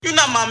You're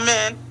not my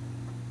man.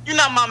 You're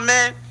not my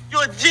man.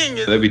 You're a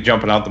genius. They be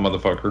jumping out the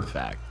motherfucker.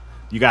 Fact.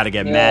 You got to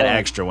get mad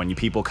extra when you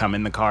people come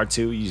in the car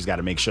too. You just got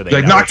to make sure they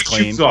Like, know knock it's your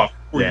clean. shoes off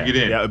before you get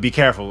in. Yeah, be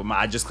careful.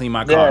 I just cleaned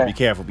my car. Yeah. Be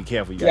careful. Be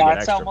careful. You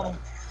gotta get extra.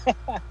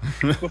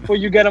 Bro. Before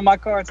you get in my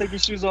car, take your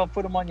shoes off,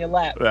 put them on your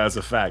lap. That's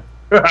a fact.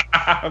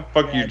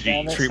 Fuck you,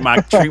 G. Treat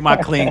my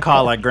clean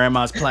car like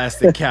grandma's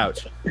plastic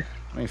couch.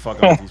 I ain't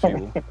fucking with these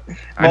people.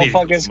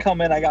 Motherfuckers come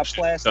in, I got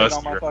plastic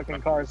on my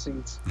fucking car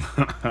seats.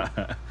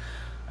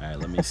 All right,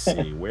 let me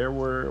see.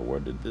 Where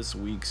did this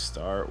week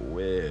start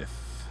with?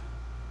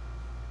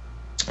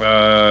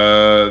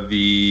 I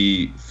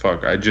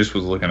just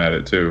was looking at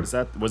it too.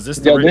 Was this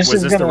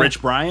the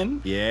Rich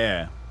Brian?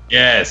 Yeah.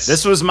 Yes.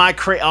 This was my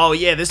oh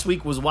yeah, this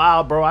week was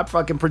wild, bro. I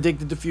fucking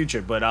predicted the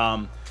future, but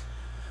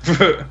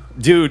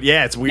dude,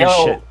 yeah, it's weird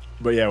shit.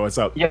 But yeah, what's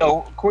up?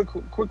 Yo, quick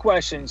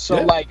question.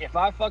 So like, if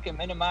I fucking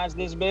minimize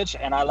this bitch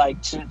and I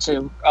like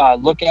to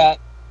look at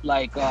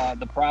like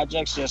the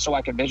projects just so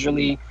I can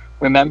visually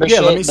remember. Yeah,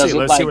 shit, let me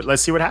see.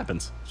 Let's see what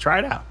happens. Try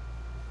it out.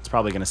 It's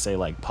probably gonna say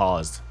like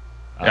paused.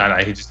 No,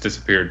 he just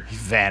disappeared. He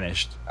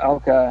vanished.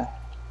 Okay.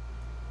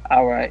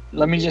 All right.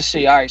 Let me just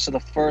see. All right. So the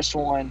first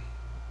one,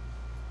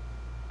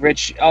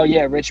 Rich. Oh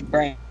yeah, Rich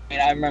Brian.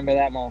 I remember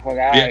that motherfucker.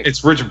 Yeah,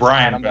 it's Rich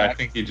Brian, but I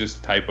think he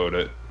just typoed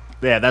it.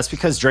 Yeah, that's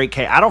because Drake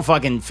K. I don't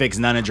fucking fix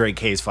none of Drake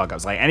K's fuck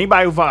ups. Like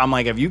anybody who I'm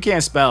like, if you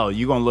can't spell,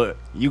 you gonna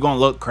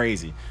look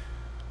crazy.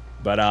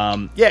 But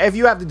yeah, if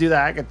you have to do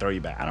that, I can throw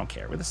you back. I don't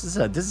care. But this is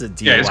a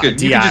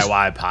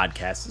DIY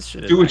podcast. This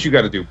shit is do what you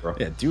got to do, bro.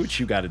 Yeah, do what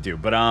you got to do.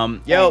 But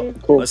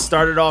let's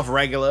start it off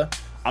regular.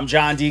 I'm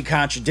John D.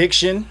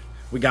 Contradiction.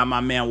 We got my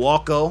man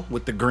Walko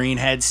with the green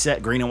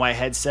and white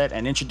headset,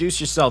 and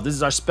introduce yourself. This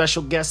is our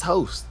special guest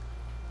host.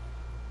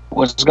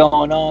 What's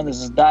going on?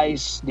 This is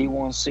Dice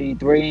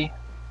D1C3,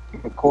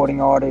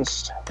 recording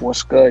artist.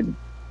 What's good?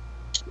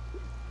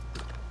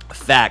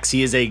 Facts.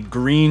 He is a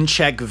green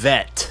check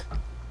vet.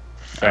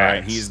 All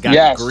right, he's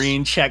got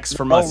green checks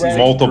from us. He's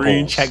a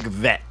green check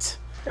vet.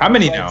 How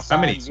many now?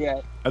 How many?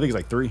 Yet. I think it's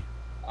like 3.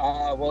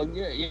 Well,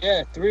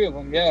 yeah, 3 of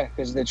them, yeah,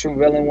 because the True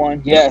Villain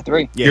one, 3. Yeah,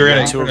 you're in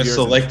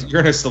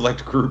a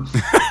select group.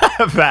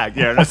 Fact,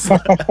 yeah.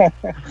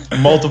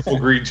 Multiple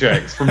green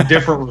checks from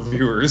different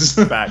reviewers.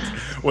 Fact.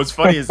 What's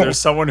funny is there's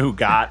someone who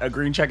got a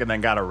green check and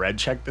then got a red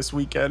check this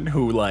weekend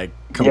who like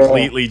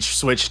completely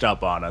switched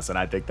up on us, and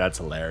I think that's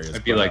hilarious.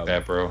 It'd be like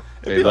that, bro.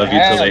 They love you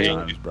till they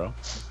hate you, bro.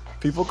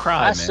 People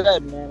cry, I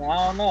said, man, I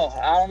don't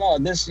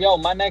know.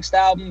 My next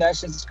album, that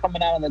shit's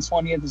coming out on the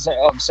 20th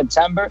of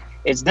September.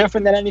 It's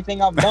different than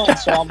anything I've done,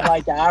 so I'm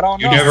like, I don't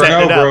know. You never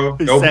know, bro.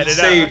 Don't be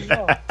safe.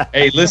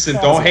 Hey, listen,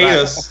 don't hate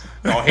us.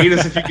 Don't hate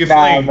us if you get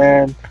flamed.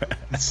 Man.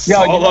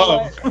 Yo, you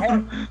know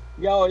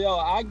what? Yo,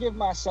 I give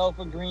myself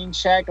a green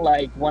check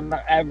like when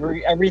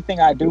everything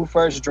I do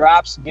first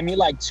drops. Give me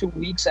like 2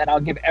 weeks, and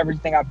I'll give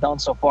everything I've done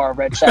so far a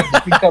red check,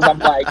 just because I'm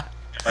like.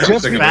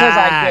 Just because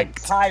I get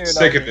tired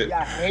of it.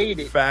 I hate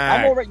it.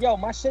 I'm over.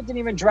 My shit didn't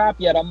even drop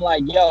yet. I'm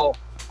like, I don't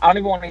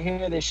even want to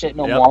hear this shit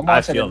no more. I'm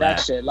on to the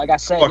next shit. Like I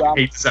said,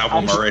 I'm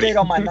straight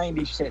on my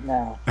 90s shit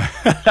now.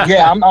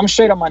 I'm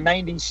straight on my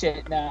 90s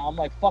shit now. I'm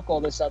like, fuck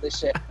all this other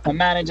shit. My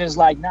manager's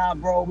like, nah,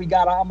 bro,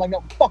 I'm like,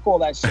 no, fuck all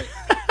that shit.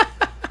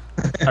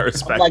 I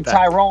respect I'm like that.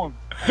 Tyrone.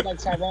 I'm like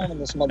Tyrone in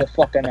this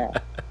motherfucker now.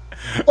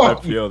 I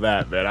feel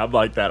that, man. I'm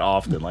like that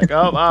often. Like,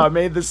 I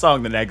made this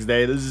song the next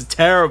day. This is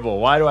terrible.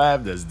 Why do I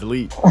have this?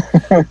 Delete.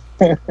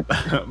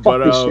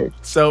 But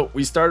so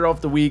we started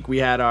off the week. We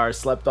had our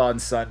slept on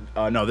Sun.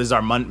 No, this is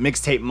our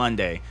mixtape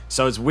Monday.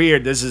 So it's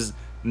weird. This is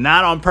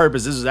not on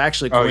purpose. This is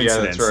actually a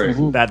coincidence. Oh, yeah, that's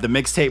right. That the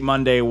mixtape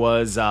Monday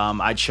was.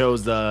 I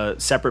chose the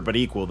Separate But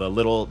Equal, the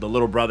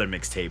little brother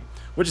mixtape,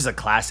 which is a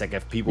classic.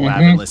 If people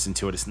haven't listened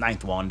to it, it's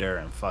Ninth Wonder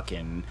and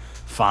fucking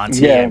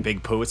Fonte and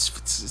Big Pooh.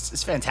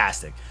 It's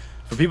fantastic.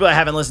 For people that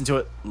haven't listened to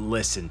it,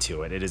 listen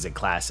to it. It is a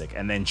classic.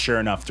 And then sure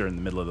enough, during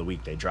the middle of the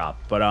week, they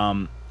dropped. But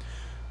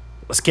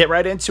let's get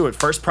right into it.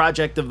 First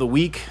project of the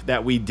week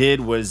that we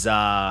did was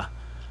The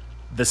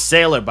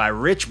Sailor by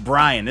Rich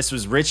Brian. This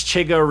was Rich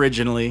Chigga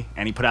originally,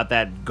 and he put out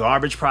that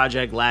garbage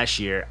project last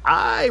year.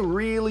 I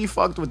really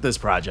fucked with this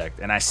project,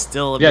 and I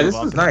still have this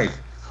is nice.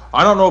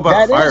 I don't know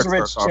about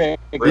Firestarter.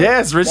 Yeah,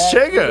 it's Rich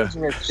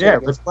Chigga. Yeah,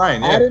 Rich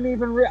Brian. Yeah. I didn't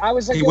even. I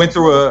was like, he went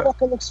through a.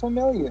 Looks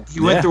familiar.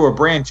 He went through a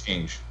brand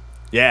change.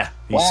 Yeah,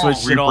 he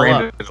switched it all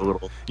up. A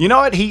little. You know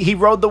what? He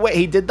rode the way.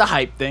 He did the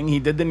hype thing. He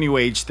did the new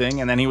age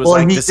thing, and then he was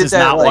like, "This is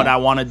not what I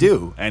want to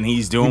do." And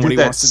he's doing what he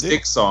wants to do.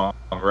 Stick song,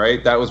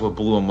 right? That was what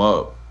blew him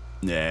up.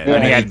 Yeah.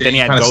 Then he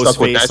had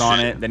Ghostface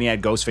on it. Then he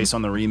had Ghostface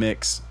on the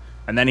remix.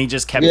 And then he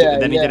just kept it.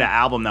 And then he did an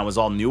album that was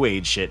all new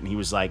age shit. And he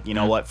was like, you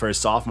know what? For his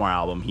sophomore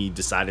album, he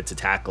decided to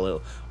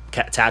tackle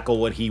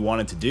what he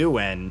wanted to do.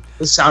 And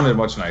this sounded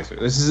much nicer.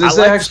 This is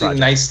actually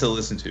nice to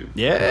listen to.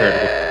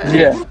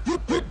 Yeah.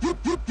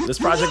 This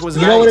project was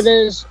nice. You know what it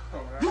is?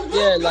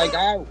 Yeah, like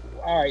all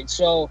right,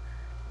 so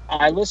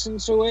I listened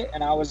to it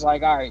and I was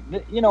like, all right,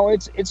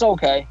 it's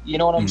okay. You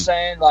know what I'm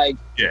saying? Like,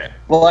 yeah.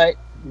 But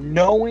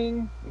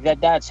knowing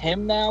that that's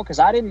him now, because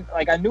I didn't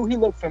like. I knew he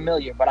looked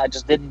familiar, but I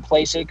just didn't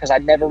place it because I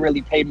never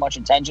really paid much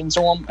attention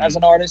to him as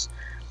an artist.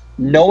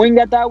 Knowing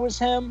that that was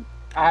him,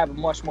 I have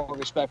much more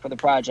respect for the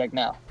project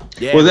now.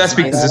 Yeah, well, that's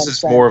because You know this what I'm is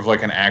saying? more of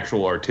like an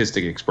actual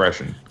artistic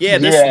expression. Yeah,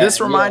 this Yeah,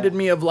 this reminded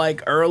me of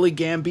like early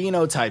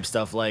Gambino type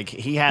stuff. Like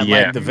he had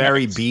like the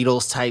very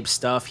Beatles type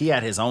stuff. He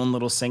had his own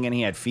little singing.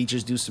 He had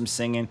features do some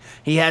singing.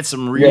 He had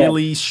some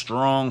really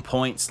strong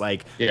points.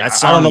 Like that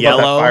song I don't know Yellow.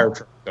 about that fire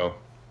truck though.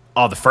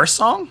 Oh, the first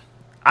song?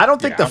 I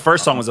don't think Yeah, the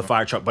first song was a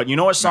fire truck, but you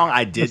know what song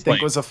I did it's think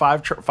like- was a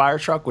fire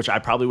truck, which I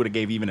probably would have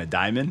gave even a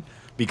diamond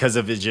because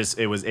of it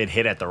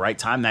hit at the right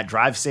time. That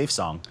Drive Safe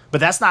song, but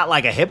that's not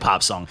like a hip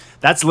hop song.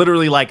 That's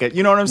literally like a,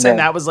 you know what I'm saying?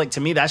 Yeah. That was like,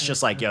 to me, that's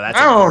just like, yo, that's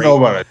I don't great, know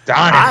about a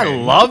diamond. I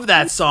love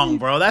that song,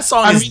 bro. That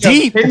song is mean,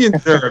 deep.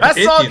 opinions are That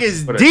song opinions,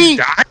 is but a deep.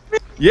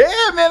 diamond? Yeah,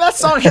 man, that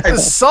song hit the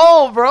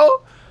soul,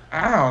 bro.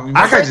 I don't.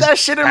 I heard that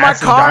shit in my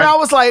car and I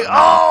was like,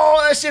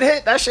 oh,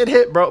 that shit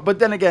hit, bro. But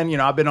then again, you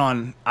know, I'm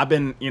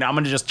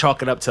gonna just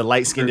chalk it up to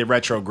light-skinned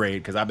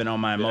retrograde because I've been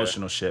on my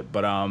emotional shit.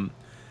 But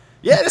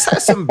yeah, this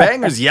has some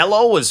bangers.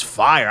 Yellow was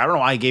fire. I don't know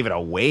why he gave it a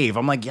wave.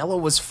 I'm like, Yellow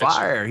was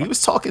fire. He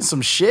was talking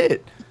some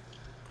shit.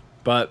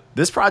 But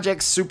this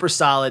project's super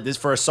solid. This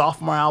for a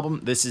sophomore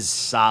album, this is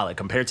solid.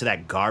 Compared to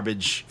that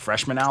garbage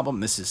freshman album,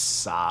 this is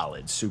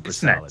solid. Super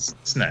solid. Nice.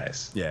 It's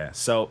nice. Yeah.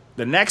 So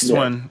the next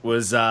one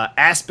was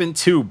Aspen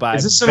 2 by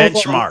Is this some of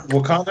our Benchmark.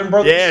 Wakandan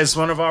brothers? Yeah, it's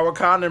one of our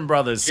Wakandan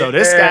brothers. So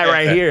this guy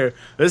right here,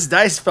 this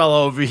Dice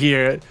fellow over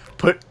here,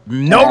 put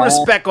no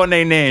respect on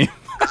their name.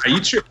 You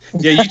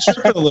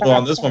tripped a little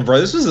on this one, bro.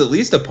 This was at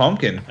least a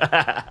pumpkin.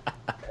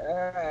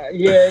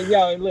 Yeah,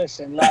 yo,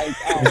 listen, like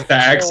Was the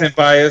accent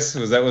bias?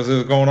 Was that what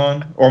was going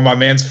on? Or my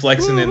man's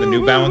flexing in the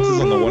New Balances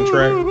on the one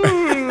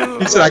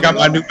track? He said, "I got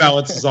my New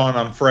Balances on.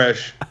 I'm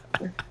fresh."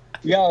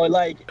 Yo,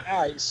 like,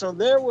 all right, so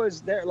all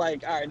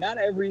right, not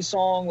every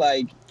song,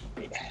 like,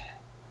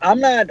 I'm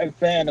not a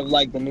fan of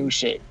like the new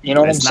shit. You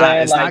know what I'm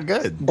saying? It's like,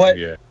 not good. But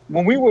Yeah.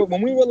 when we were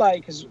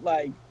like, cause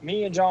like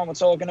me and John were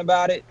talking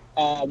about it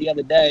the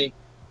other day,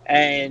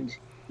 and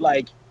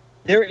like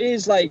there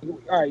is like,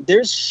 all right,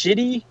 there's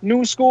shitty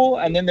new school,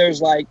 and then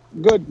there's like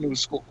good new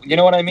school. You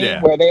know what I mean?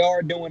 Yeah. Where they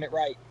are doing it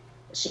right.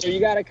 So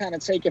you got to kind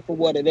of take it for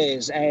what it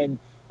is. And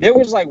there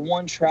was like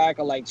one track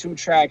or like two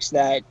tracks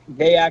that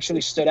they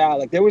actually stood out.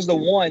 Like there was the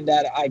one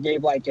that I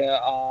gave like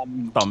a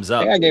Thumbs I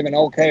up. think I gave an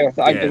okay, or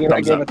I gave a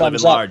thumbs Living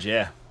up. large,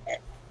 yeah.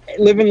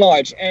 Living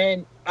Large.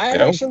 And I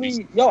Yeah.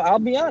 actually, I'll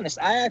be honest,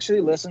 I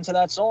actually listen to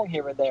that song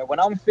here and there when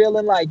I'm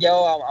feeling like,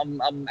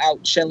 I'm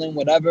out chilling,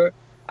 whatever.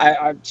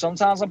 I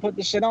sometimes I put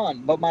the shit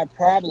on, but my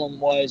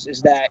problem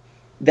is that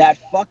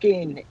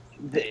fucking,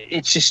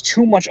 it's just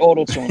too much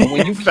auto tune.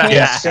 When you can't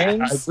Yeah,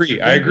 sing,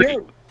 I agree.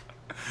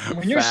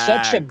 When you're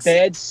such a Facts.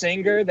 bad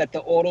singer that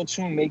the auto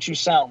tune makes you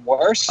sound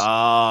worse,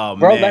 Oh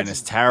bro, man, that's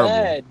it's terrible.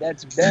 bad.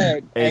 That's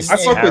bad. It's I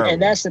fuck with-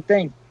 and that's the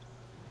thing.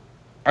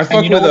 I And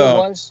fuck you know with what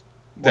it was?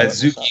 that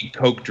What's up? Zuki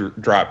Coke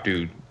drop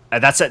dude.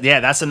 That's it. Yeah,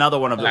 that's another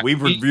one of them.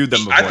 We've reviewed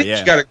them I before. think Yeah,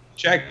 you got to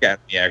check at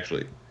me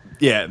actually.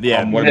 yeah.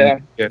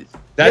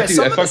 That dude,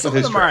 some I of, fucked some with of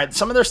his them track. are.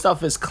 Some of their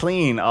stuff is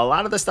clean. A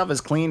lot of the stuff is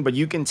clean, but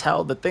you can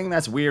tell the thing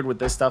that's weird with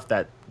this stuff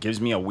that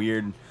gives me a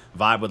weird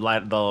vibe with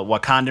like the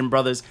Wakandan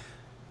brothers.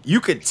 You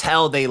could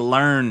tell they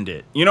learned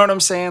it. You know what I'm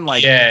saying?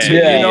 Like,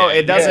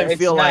 it doesn't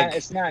feel like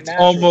it's not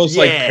natural. Almost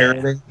like Yeah.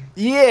 parroting.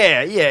 Yeah,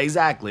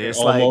 exactly. It's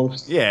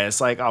Almost. like,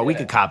 it's like, oh, we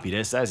could copy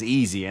this. That's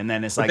easy. And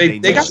then it's like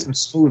They got some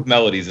smooth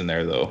melodies in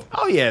there though.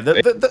 Oh yeah, They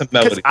have some 'cause,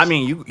 melodies. I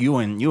mean, you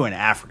in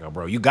Africa,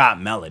 bro. You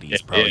got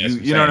melodies, bro. Yeah,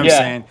 you know what I'm Yeah.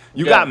 saying?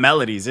 You Yeah. got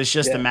melodies. It's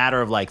just a Yeah.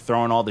 matter of like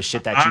throwing all the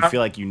shit that you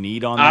feel like you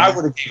need on I there.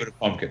 would have given it a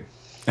pumpkin.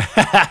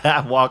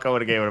 Walker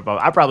would have gave it a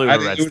bump. I probably would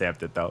have I red think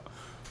stamped it though.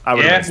 I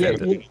would have red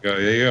stamped it. There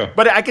you go.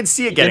 But I could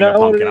see it getting know a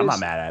what it pumpkin. I'm is? not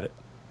mad at it.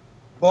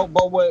 But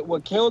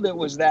what killed it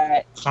was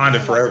that Honda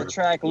even, forever. like, the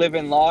track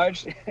Living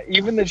Large,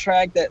 even the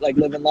track that like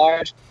Living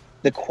Large,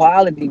 the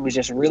quality was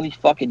just really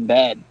fucking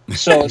bad.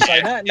 So it's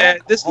like not Yeah,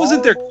 this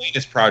wasn't their horrible.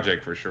 cleanest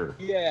project for sure.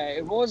 Yeah,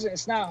 it wasn't.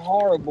 It's not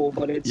horrible,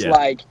 but it's Yeah.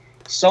 like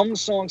some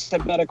songs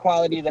have better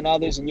quality than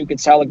others, and you could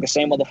tell like the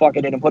same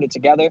motherfucker didn't put it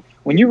together.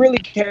 When you really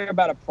care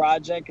about a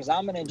project, because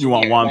I'm an engineer, You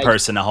want one like,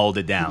 person to hold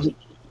it down.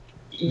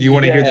 You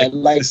wanna hear that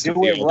like do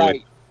consistency it all the way.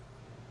 right.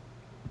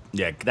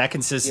 Yeah, that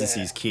consistency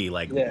Yeah. is key.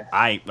 Like Yeah.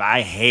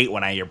 I hate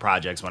when I hear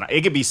projects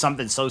it could be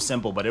something so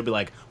simple, but it'd be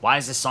like, why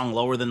is this song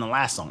lower than the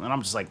last song? And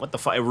I'm just like, what the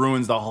fuck? It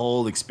ruins the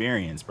whole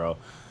experience, bro.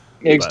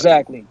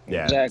 Exactly.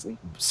 yeah. Exactly.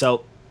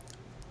 So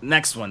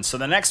next one. So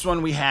the next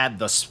one we had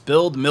the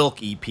Spilled Milk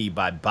EP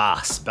by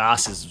Boss.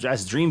 Boss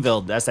that's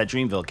Dreamville. That's that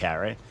Dreamville cat,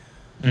 right?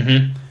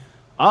 Mm-hmm.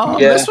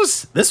 Yeah.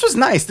 This was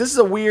nice. This is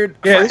a weird.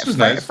 This was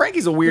nice.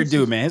 Frankie's a weird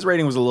dude, man. His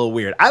rating was a little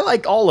weird. I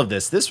liked all of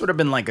this. This would have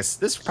been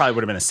this probably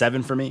would have been a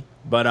 7 for me.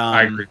 But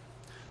I agree.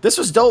 this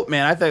was dope,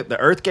 man. I thought the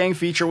Earth Gang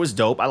feature was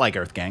dope. I like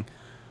Earth Gang.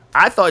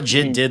 I thought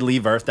Jid did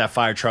leave Earth. That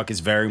fire truck is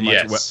very much.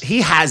 Yes.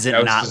 He hasn't That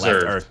was not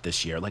deserved. left Earth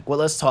this year. Like, well,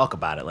 let's talk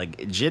about it. Like,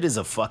 Jid is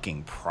a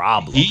fucking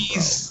problem.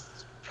 He's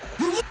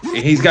bro.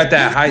 He's got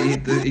that high.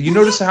 You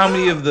notice how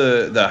many of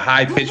the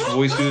high pitched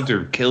voice dudes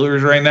are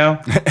killers right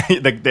now?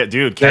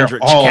 Dude, They're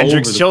all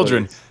Kendrick's over the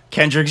children. place.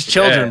 Kendrick's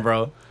children, Yeah.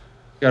 bro.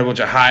 Got a bunch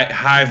of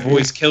high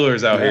voice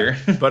killers out here.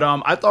 But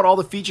I thought all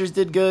the features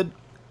did good.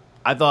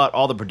 I thought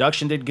all the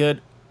production did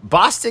good.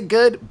 Boss did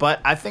good, but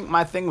I think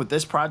my thing with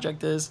this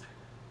project is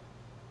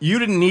you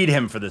didn't need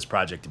him for this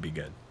project to be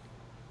good.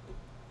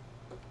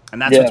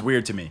 And that's what's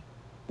weird to me.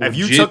 If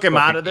you Legit took him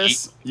out of fucking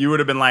this, you would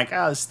have been like,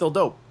 it's still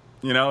dope.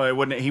 You know,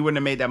 he wouldn't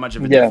have made that much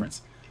of a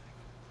difference.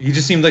 He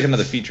just seemed like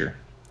another feature.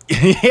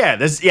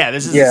 This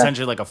is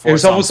essentially like a four. It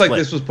was almost like split.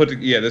 this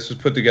was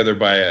put together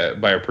by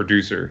a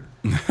producer.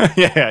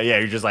 yeah.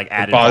 You're just like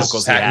added Boz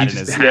vocals just he had in just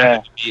his.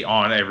 had to be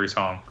on every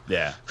song.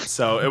 Yeah.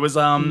 So it was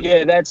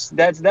Yeah, that's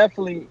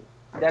definitely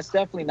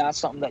not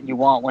something that you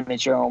want when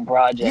it's your own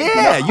project.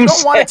 Yeah, you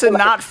don't want it to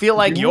not feel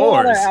like you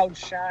wanna yours.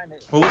 outshine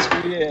it. Well,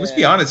 let's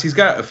be honest. He's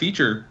got a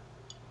feature.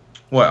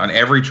 What, on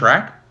every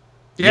track?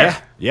 Yeah.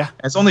 And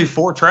it's only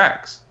 4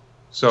 tracks.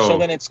 So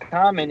then it's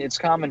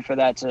common for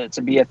that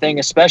to be a thing,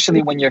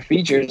 especially when your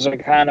features are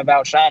kind of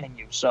outshining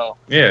you. So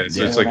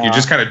it's like you're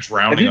just kind of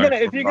drowning.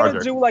 If you're gonna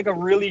do like a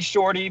really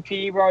short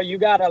EP, bro, you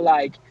gotta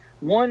like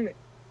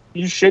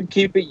you should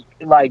keep it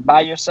like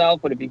by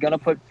yourself. But if you're gonna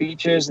put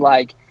features,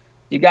 like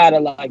you gotta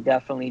like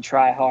definitely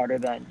try harder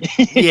than.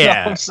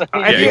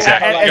 Exactly.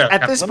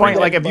 At this point,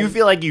 like if you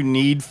feel like you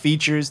need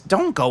features,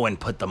 don't go and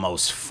put the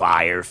most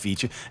fire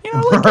feature. You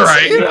know, like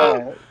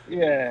right?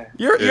 Yeah.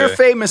 You're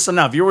famous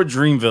enough. You're with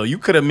Dreamville. You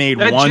could have made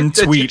one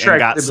tweet and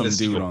got some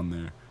dude on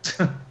there.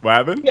 What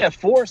happened? Yeah,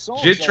 4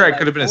 songs. Jit track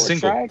could have been a 4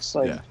 single. tracks,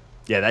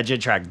 Yeah, that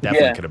Jit track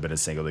definitely could have been a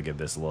single to give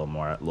this a little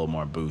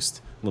more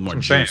boost, a little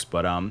more juice.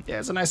 But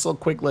it's a nice little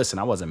quick listen.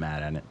 I wasn't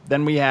mad at it.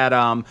 Then we had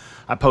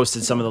I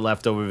posted some of the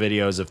leftover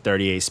videos of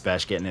 38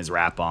 Spesh getting his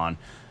rap on.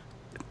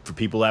 For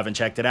people who haven't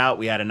checked it out,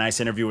 we had a nice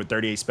interview with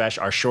 38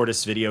 Spesh. Our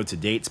shortest video to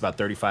date. It's about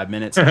 35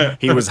 minutes.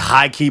 He was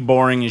high-key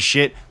boring as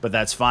shit, but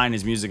that's fine.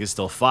 His music is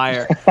still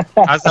fire.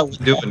 How's that one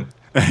doing?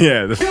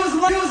 Yeah.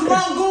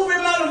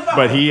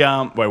 But he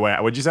wait,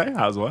 what'd you say?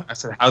 How's what? I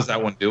said, how's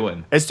that one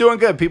doing? It's doing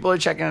good. People are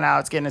checking it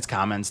out. It's getting its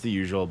comments, the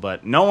usual.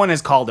 But no one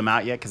has called him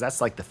out yet because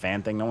that's like the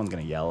fan thing. No one's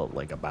gonna yell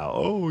like about,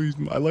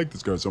 I like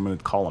this guy, so I'm gonna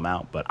call him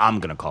out. But I'm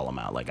gonna call him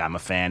out. Like I'm a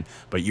fan,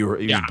 but he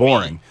was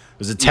boring. It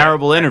was a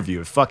terrible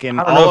interview. Fucking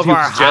all of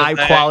our high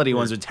quality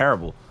ones are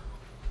terrible.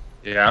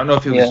 Yeah, I don't know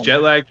if he was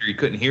jet lagged or he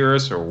couldn't hear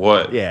us or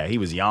what. Yeah, he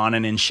was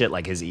yawning and shit.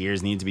 Like his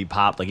ears needed to be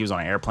popped. Like he was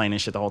on an airplane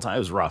and shit the whole time. It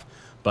was rough.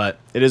 But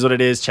it is what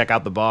it is. Check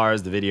out the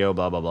bars, the video,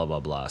 blah, blah, blah, blah,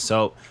 blah.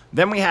 So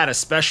then we had a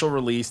special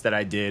release that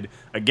I did.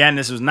 Again,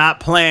 this was not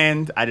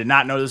planned. I did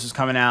not know this was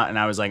coming out. And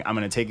I was like, I'm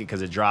going to take it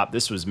because it dropped.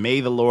 This was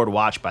May the Lord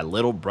Watch by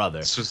Little Brother.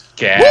 This was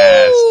gas.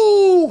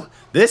 Woo!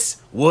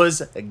 This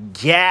was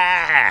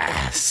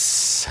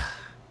gas.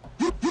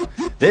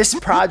 This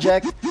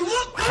project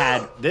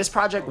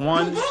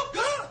one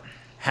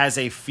has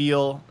a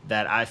feel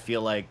that I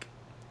feel like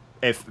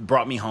it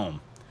brought me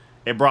home.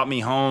 It brought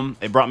me home.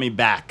 It brought me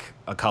back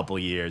a couple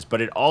years,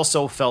 but it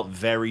also felt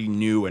very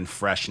new and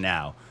fresh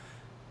now.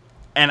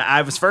 And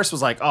I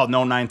was like, oh,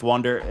 no Ninth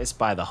Wonder. It's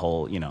by the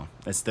whole,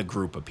 it's the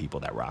group of people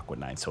that rock with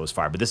Ninth, so it's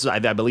fire. But this is, I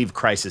believe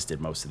Crisis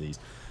did most of these.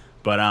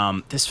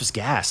 But this was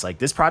gas. Like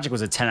this project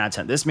was a 10 out of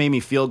 10. This made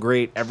me feel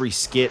great. Every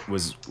skit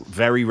was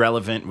very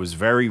relevant, was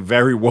very,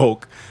 very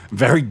woke,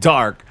 very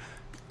dark,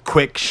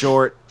 quick,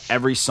 short.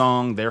 Every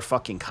song, their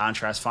fucking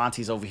contrast.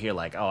 Fonty's over here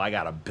like, I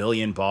got 1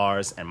 billion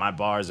bars, and my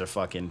bars are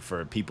fucking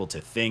for people to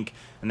think.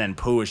 And then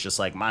Pooh is just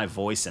like, my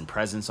voice and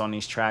presence on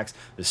these tracks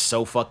is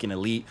so fucking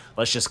elite.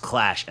 Let's just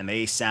clash. And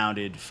they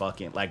sounded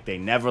fucking like they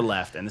never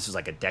left. And this was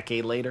like a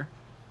decade later.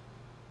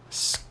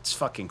 It's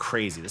fucking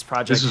crazy. This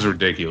project. This is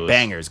ridiculous.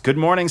 Bangers. Good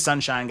Morning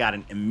Sunshine got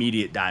an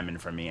immediate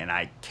diamond from me, and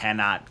I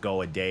cannot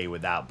go a day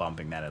without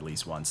bumping that at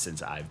least once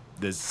since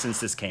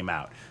this came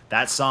out.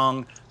 That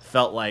song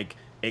felt like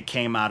it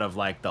came out of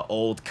like the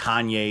old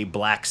Kanye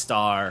Black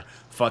Star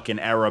fucking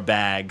era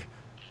bag.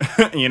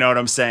 You know what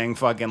I'm saying?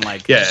 Fucking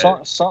like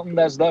something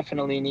that's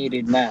definitely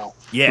needed now.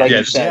 Yeah, like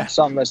you said,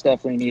 something that's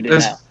definitely needed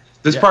now.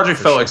 This project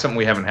felt like something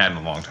we haven't had in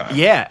a long time.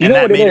 Yeah, you and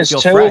know that what made it is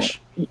feel too.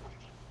 Fresh.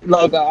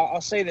 Look,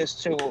 I'll say this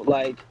too.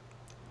 Like,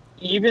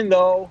 even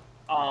though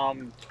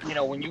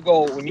when you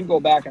go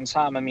back in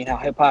time, I mean, how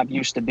hip hop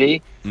used to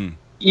be.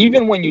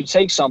 Even when you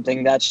take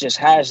something that's just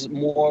has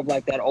more of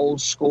like that old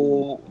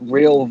school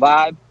real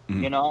vibe,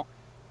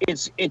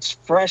 it's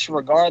fresh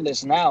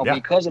regardless now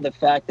because of the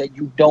fact that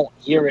you don't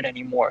hear it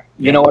anymore.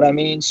 You know what I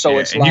mean? So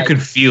it's and like you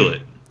can feel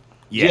it.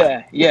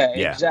 Yeah,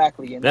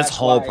 exactly. And this that's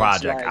whole why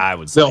project, like, I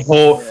was the like,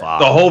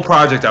 whole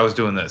project. I was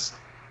doing this.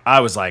 I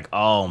was like,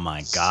 oh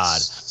my God.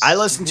 I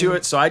listened to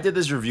it. So I did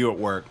this review at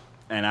work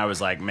and I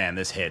was like, man,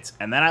 this hits.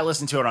 And then I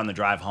listened to it on the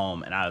drive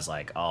home and I was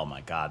like, oh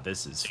my God,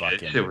 this is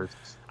fucking.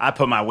 I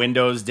put my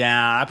windows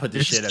down. I put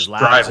this shit as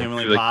loud as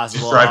humanly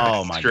possible.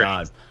 Oh my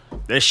God.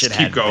 This shit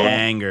had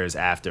bangers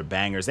after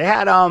bangers. They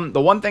had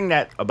the one thing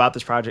that about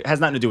this project has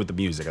nothing to do with the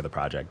music of the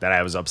project that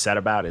I was upset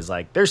about is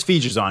like there's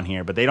features on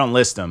here, but they don't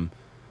list them.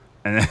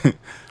 And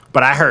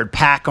But I heard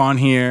Pac on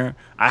here.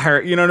 I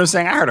heard, you know what I'm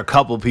saying? I heard a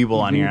couple people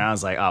on here. And I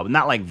was like, oh,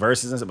 not like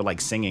verses and stuff, but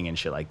like singing and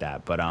shit like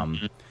that. But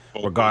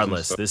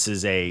regardless, this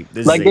is a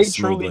like they smooth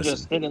truly listen.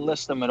 just didn't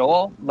list them at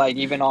all, like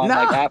even on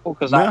Nah. like Apple,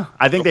 because No,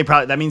 I think they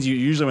probably, that means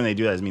usually when they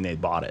do that, I mean they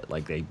bought it.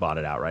 Like they bought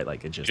it outright.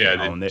 Like it just Yeah,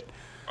 they they- owned it.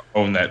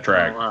 Own that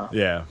track. Oh, wow.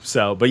 Yeah.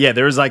 So, but yeah,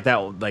 there was like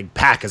that, like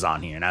Pac is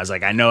on here. And I was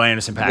like, I know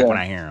Anderson .Paak Yeah. when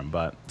I hear him,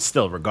 but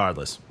still,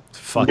 regardless,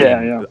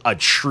 fucking a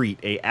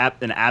treat,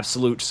 an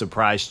absolute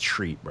surprise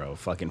treat, bro.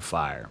 Fucking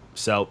fire.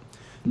 So,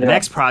 the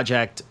next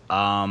project,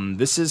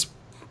 this is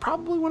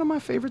probably one of my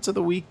favorites of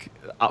the week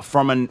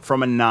from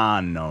a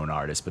non-known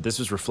artist, but this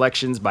was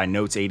Reflections by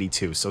Notes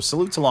 82. So,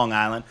 salute to Long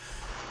Island.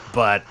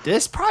 But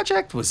this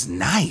project was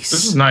nice.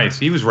 This is nice.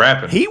 He was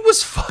rapping. He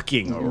was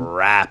fucking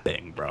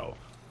rapping, bro.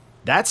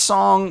 That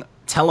song,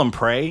 Tell 'Em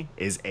Pray,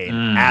 is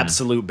an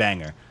absolute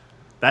banger.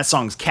 That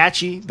song's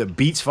catchy. The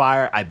beat's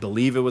fire. I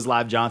believe it was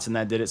Live Johnson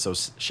that did it, so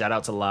shout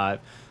out to Live.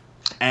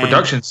 And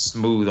Production's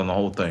smooth on the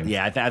whole thing.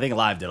 yeah, I think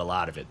Live did a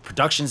lot of it.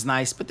 Production's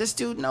nice, but this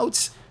dude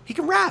Notes, he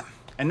can rap.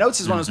 And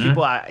Notes is one of those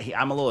people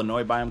I'm a little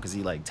annoyed by him because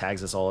he like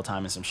tags us all the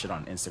time and some shit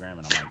on Instagram,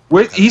 and I'm like,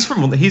 Wait, he's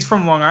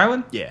from Long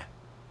Island? yeah,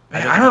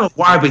 Man, I don't know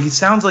why, but he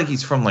sounds like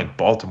he's from like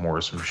Baltimore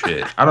or some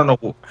shit. I don't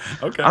know.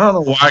 okay. I don't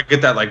know why I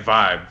get that like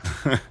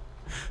vibe.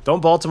 Don't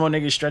Baltimore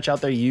niggas stretch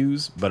out their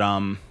U's, but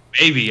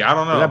Maybe I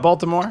don't know. is that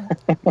Baltimore?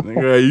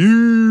 Nigga,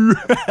 you.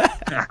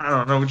 I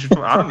don't know what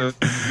you're. I don't know. I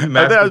think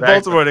that was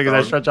Baltimore niggas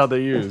that stretch out their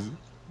U's.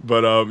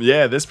 But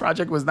yeah, this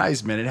project was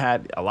nice, man. It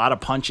had a lot of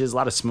punches, a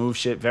lot of smooth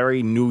shit,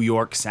 very New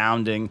York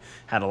sounding.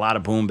 Had a lot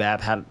of boom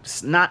bap. Had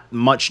not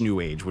much new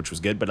age, which was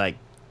good, but like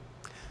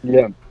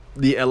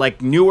the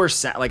like newer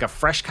sound, like a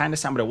fresh kind of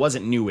sound. But it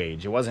wasn't new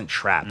age. It wasn't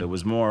trap. It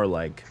was more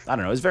like I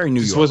don't know. It was very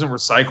New This York. wasn't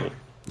recycled.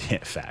 Yeah,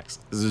 facts.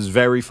 This is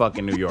very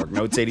fucking New York.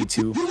 Notes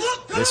 82.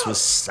 This was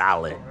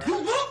solid.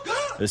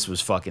 This was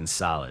fucking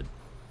solid.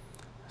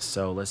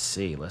 So let's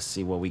see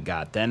what we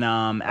got. Then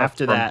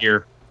after From that,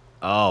 here.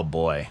 oh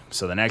boy.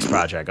 So the next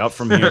project, Up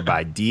From Here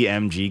by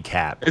DMG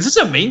Cap. Is this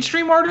a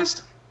mainstream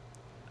artist?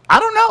 I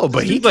don't know,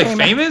 but he Is he, like, came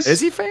famous? Is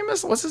he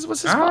famous? What's his I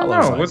don't followers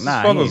know. like? What's his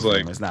Nah, followers he ain't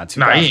like? famous. Nah, Nah,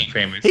 2000. he ain't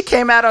famous. He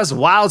came at us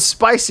wild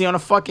spicy on a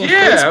fucking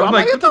Yeah, Facebook. I'm I'm like,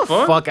 like, get what the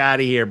the fuck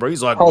out of here, bro.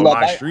 He's like, Hold well, up,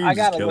 my I streams is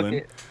gotta killing.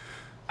 look at.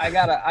 I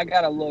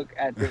gotta look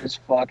at this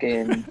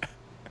fucking.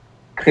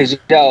 Cause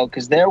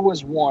there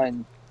was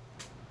one.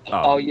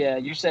 Oh yeah,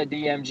 you said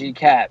DMG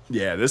Cap.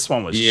 Yeah, this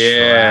one was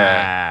Yeah.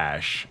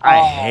 trash. I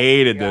Oh,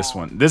 hated God. this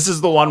one. This is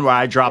the one where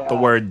I dropped the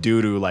God. word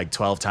doo-doo like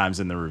 12 times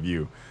in the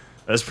review.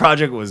 This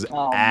project was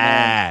Oh,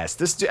 ass.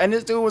 This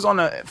dude was on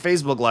the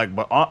Facebook like,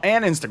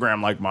 and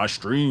Instagram like, my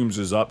streams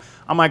is up.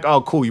 I'm like,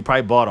 oh cool, you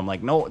probably bought them.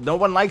 Like, no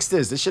one likes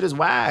this. This shit is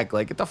whack.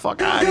 Like, get the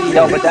fuck out of here.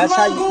 No, but that's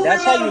how you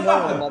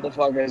know when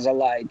motherfuckers are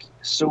like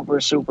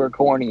super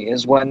corny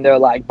is when they're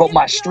like, but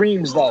my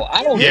streams though,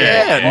 I don't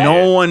Yeah, care.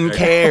 no one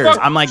cares.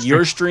 I'm like,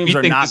 your streams He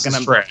are thinks not this is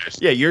gonna. trash.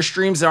 Yeah, your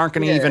streams aren't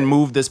gonna Yeah. even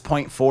move this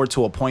 0.4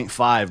 to a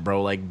 0.5,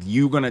 bro. Like,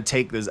 you gonna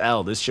take this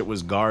L. This shit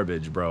was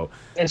garbage, bro.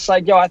 It's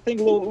like, yo, I think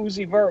Lil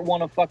Uzi Vert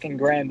won a fucking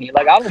Grammy.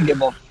 Like, I don't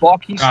give a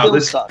fuck. He still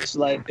this- sucks.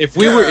 Like, If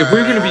we were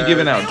gonna be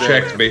giving out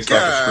checks based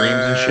off of streams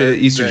and shit,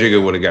 Easter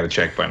Jigga would have got a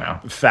check by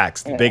now.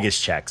 Facts, the Yeah.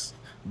 biggest checks.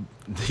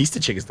 Easter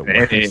chick is the And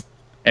worst.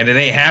 it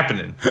ain't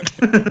happening. yeah,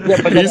 but then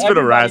He's been everybody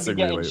harassing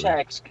be me getting lately.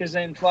 checks because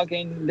then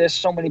fucking there's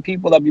so many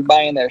people that be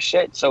buying their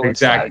shit. So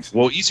Exactly. it's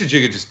Well, Easter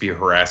Jigga just be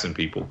harassing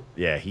people.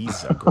 Yeah,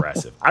 he's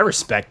aggressive. I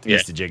respect Yeah.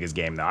 Mr. Jigga's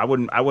game though. I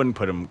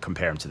wouldn't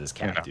compare him to this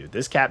Cap Yeah. dude.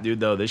 This Cap dude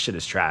though, this shit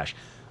is trash.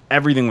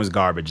 Everything was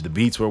garbage. The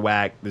beats were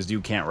whack. This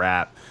dude can't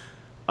rap.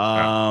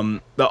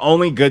 The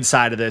only good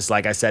side of this,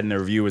 like I said in the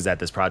review, is that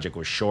this project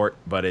was short,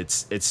 but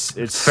it's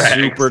Facts.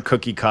 super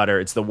cookie cutter.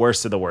 It's the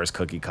worst of the worst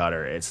cookie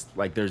cutter. It's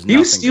like there's He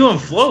was nothing stealing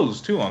good.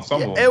 flows too on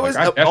some of them. It was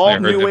Like, I definitely all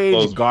heard new that age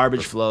flows-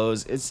 garbage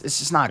flows. It's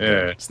just not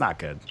good. Yeah. It's not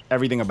good.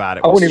 Everything about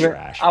it I was wouldn't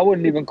trash.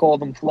 even call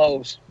them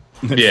flows.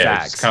 Yeah,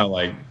 Facts. it's kind of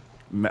like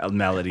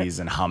Melodies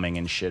and humming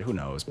and shit. Who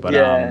knows? But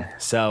Yeah.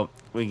 so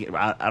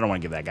I don't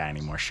want to give that guy any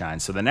more shine.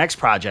 So the next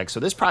project. So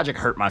this project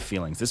hurt my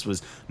feelings. This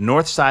was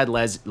Northside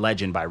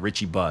Legend by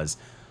Richie Buzz.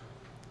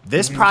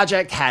 This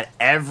project had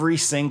every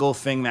single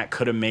thing that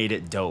could have made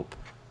it dope,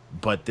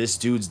 but this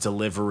dude's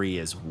delivery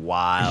is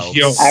wild.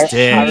 Yo.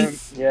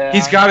 Stiff.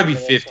 He's got to be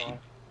 50.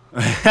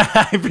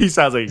 He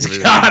sounds like he could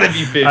be Gotta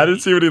be 50. I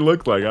didn't see what he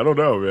looked like. I don't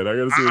know, man. I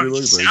gotta see what he He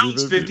looks like.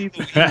 sounds 50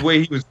 the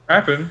way he was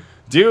rapping.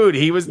 Dude,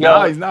 he was Yo.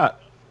 no, he's not.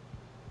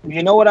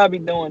 You know what I be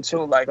doing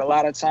too? Like a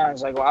lot of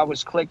times, like I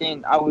was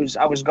clicking, I was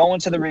going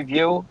to the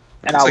review,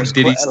 and It's I like was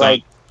Diddy stuff.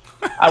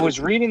 I was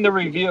reading the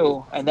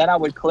review, and then I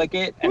would click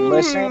it and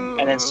listen,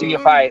 and then see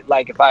if I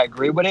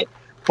agree with it.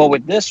 But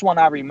with this one,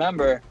 I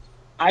remember,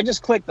 I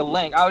just clicked the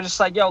link. I was just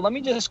like, yo, let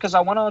me just, because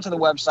I went onto the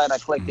website, I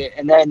clicked it,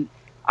 and then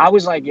I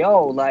was like,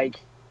 yo, like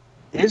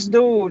this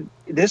dude,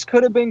 this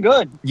could have been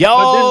good. Yo,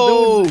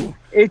 But this dude,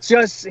 it's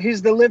just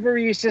his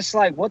delivery is just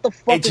like, what the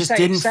fuck it is just that?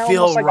 didn't Sounds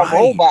feel almost like right. a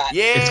robot.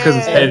 Yeah, It's because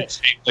his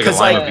head's shaped like a because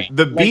lima like bean.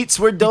 the beats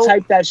were He dope.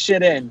 typed that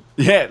shit in.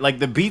 Yeah, like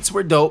the beats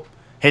were dope.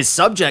 His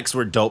subjects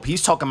were dope.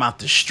 He's talking about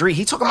the street.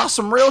 He's talking about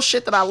some real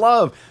shit that I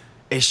love.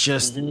 It's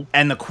just,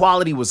 and the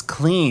quality was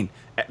clean.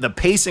 The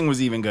pacing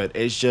was even good.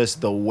 It's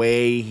just the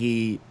way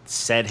he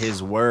said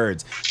his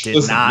words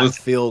did not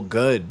feel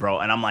good, bro.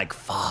 And I'm like,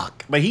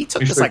 fuck. But he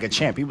took this like a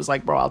champ. He was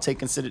like, bro, I'll take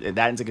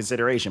that into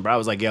consideration. But I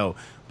was like, yo,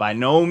 by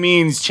no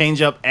means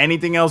change up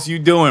anything else you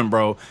doing,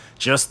 bro.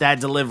 Just that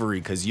delivery,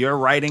 because your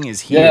writing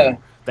is here. Yeah.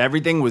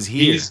 Everything was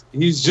here.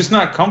 He's just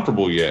not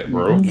comfortable yet,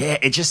 bro. Yeah,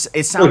 it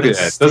sounded. Look at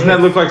that. Doesn't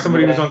that look like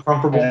somebody who's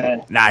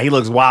uncomfortable? Nah, he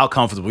looks wild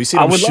comfortable. You see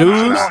them shoes?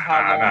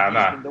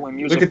 Nah.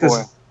 Look at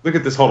this. Look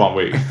at this. Hold on,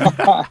 wait.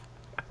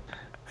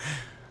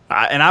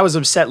 And I was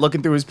upset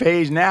looking through his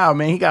page now,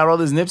 man. He got all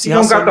this Nipsey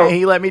Hussle, man.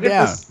 He let me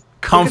down.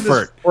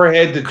 Comfort.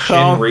 Forehead to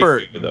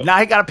comfort. Now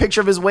he got a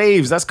picture of his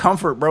waves. That's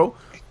comfort, bro.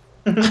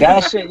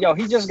 That shit, yo,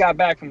 he just got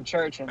back from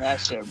church and that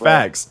shit,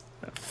 bro.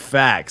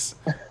 Facts.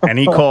 And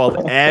he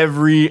called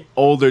every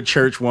older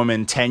church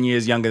woman 10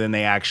 years younger than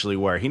they actually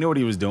were. He knew what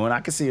he was doing. I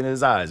could see it in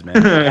his eyes, man.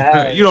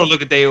 You don't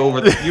look a day over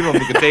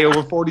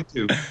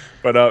 42.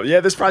 But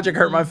yeah, this project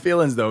hurt my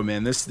feelings though,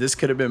 man. This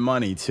could have been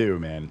money too,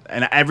 man.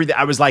 And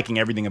I was liking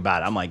everything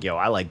about it. I'm like, yo,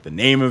 I like the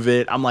name of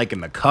it. I'm liking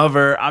the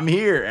cover. I'm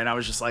here. And I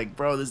was just like,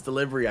 bro, this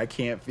delivery, I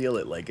can't feel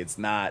it. Like, it's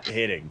not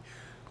hitting.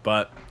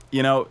 But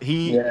you know,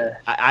 he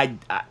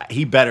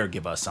better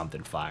give us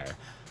something fire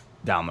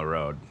down the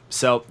road.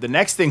 So the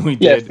next thing we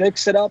did,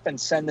 fix it up and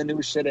send the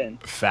new shit in.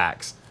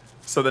 Facts.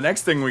 So the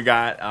next thing we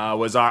got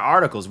was our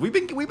articles. We've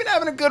been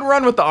having a good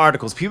run with the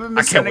articles. People have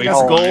been sending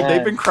us gold. Man.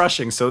 They've been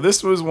crushing. So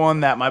this was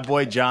one that my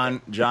boy John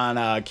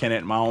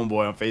Kennett, my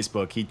homeboy on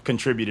Facebook, he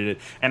contributed it,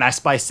 and I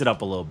spiced it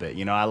up a little bit.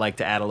 You know, I like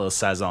to add a little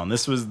saison.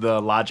 This was the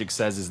Logic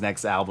Says his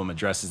next album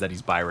addresses that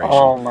he's biracial.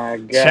 Oh my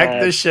god!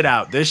 Check this shit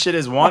out. This shit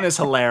is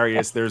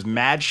hilarious. There's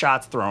mad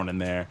shots thrown in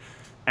there,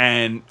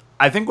 and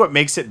I think what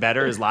makes it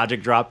better is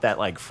Logic dropped that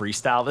like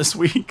freestyle this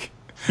week.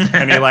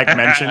 And he like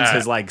mentions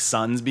his like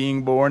sons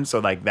being born, so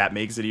like that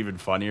makes it even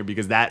funnier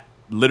because that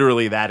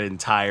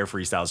entire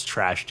freestyle is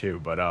trash too.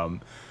 But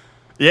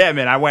yeah,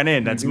 man, I went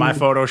in. That's my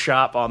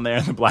Photoshop on there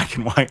in the black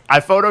and white.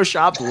 I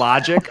photoshopped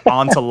Logic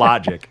onto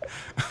Logic.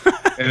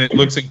 And it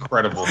looks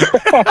incredible.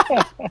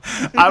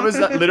 I was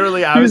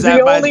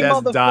at my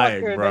desk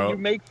dying, bro. You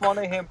make fun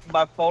of him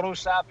by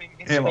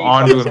photoshopping him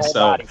onto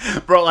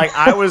himself, bro. Like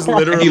I was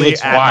literally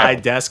at my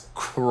desk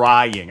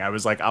crying. I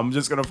was like, I'm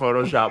just gonna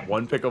Photoshop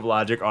one pic of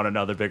Logic on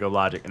another pic of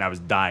Logic, and I was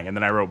dying. And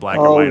then I wrote black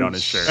and white on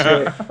his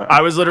shirt.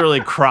 I was literally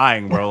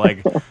crying, bro.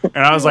 Like,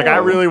 and I was like, I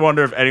really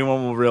wonder if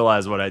anyone will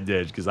realize what I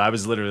did because I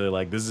was literally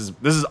like, this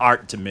is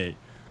art to me.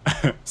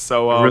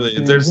 So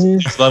really, there's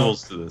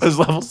levels to this. There's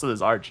levels to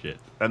this art shit,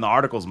 and the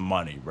article's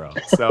money, bro.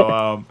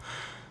 So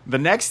the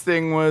next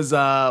thing was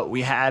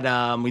we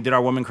did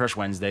our Woman Crush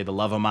Wednesday. The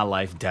love of my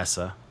life,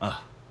 Dessa.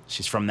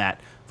 She's from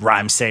that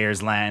Rhyme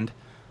Sayers land,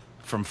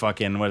 from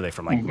fucking what are they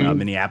from like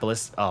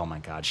Minneapolis? Oh my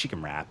god, she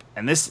can rap,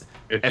 and this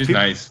she's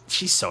nice.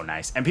 She's so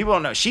nice, and people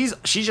don't know she's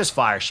just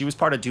fire. She was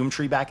part of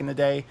Doomtree back in the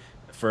day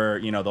for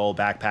the old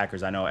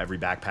backpackers. I know every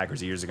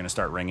backpacker's ears are gonna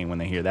start ringing when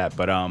they hear that,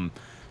 but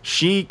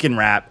she can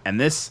rap,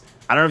 and this,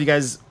 I don't know if you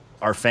guys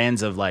are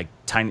fans of like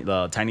Tiny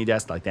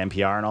Desk, like the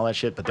NPR and all that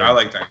shit, but I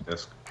like Tiny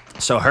Desk.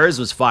 So hers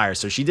was fire.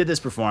 So she did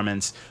this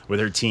performance with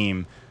her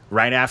team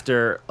right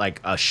after like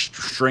a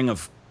string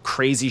of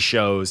crazy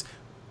shows.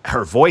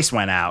 Her voice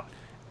went out,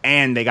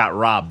 and they got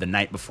robbed the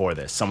night before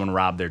this. Someone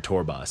robbed their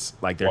tour bus,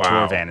 like their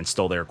tour van, and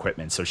stole their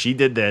equipment. So she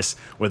did this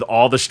with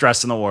all the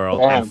stress in the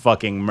world and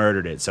fucking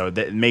murdered it. So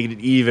that made it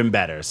even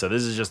better. So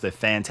this is just a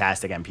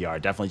fantastic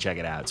NPR. Definitely check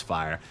it out. It's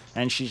fire.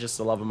 And she's just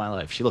the love of my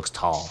life. She looks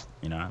tall.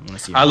 You know, I want to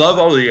see. I love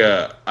all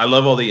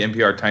the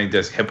NPR Tiny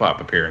Desk hip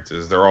hop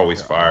appearances. They're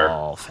always fire.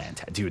 Oh,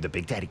 fantastic, dude! The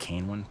Big Daddy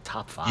Kane one,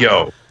 top 5.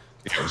 Yo.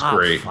 It was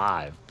great. Top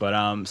 5.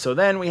 But so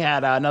then we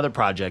had another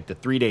project, The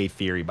 3-Day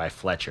Theory by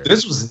Fletcher.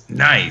 This was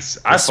nice.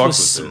 I fucked with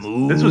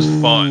smooth. This was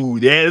fun.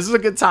 Yeah, this was a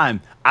good time.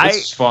 This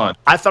was fun.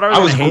 I thought I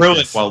was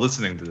grilling while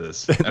listening to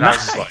this, and nice. I was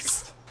just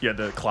like, "You had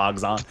the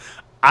clogs on."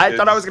 I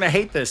thought I was gonna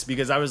hate this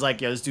because I was like,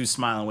 "Yo, this dude's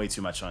smiling way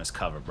too much on his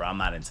cover, bro. I'm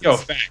not into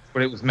this." Fact,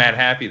 but it was mad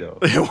happy though.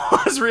 It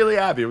was really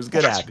happy. It was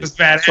good happy. It was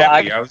mad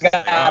happy.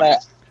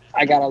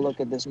 I gotta look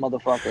at this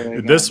motherfucker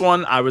again. This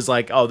one, I was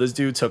like, oh, this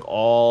dude took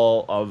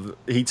all of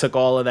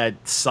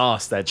that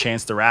sauce that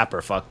Chance the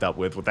Rapper fucked up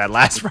with that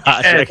last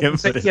project.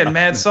 He had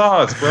mad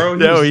sauce,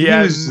 bro. He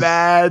had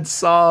mad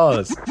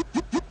sauce.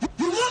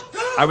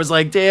 I was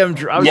like, damn.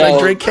 I was like,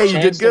 Drake K, you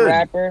did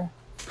good.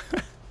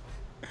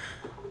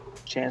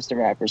 Chance the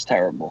Rapper's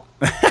terrible.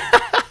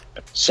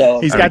 So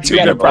he's got 2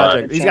 good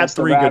projects. He's got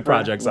 3 good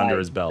projects under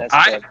his belt.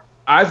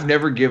 I've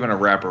never given a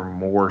rapper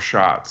more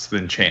shots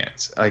than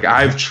Chance. Like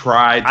I've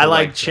tried. I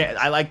like Chance.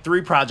 I like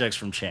 3 projects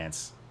from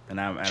Chance,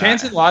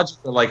 Chance and Logic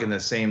are like in the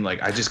same.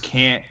 Like I just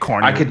can't.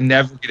 I could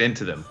never get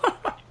into them.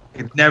 I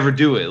could never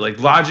do it. Like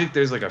Logic,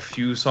 there's like a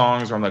few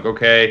songs where I'm like,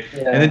 okay,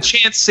 and then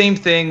Chance, same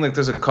thing. Like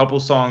there's a couple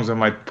songs on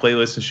my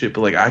playlist and shit,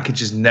 but like I could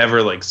just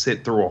never like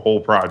sit through a whole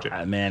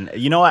project. Man,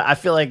 you know what? I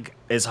feel like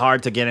it's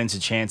hard to get into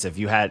Chance if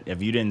you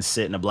didn't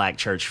sit in a black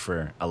church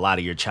for a lot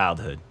of your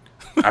childhood.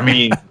 I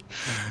mean,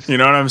 you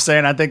know what I'm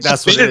saying? I think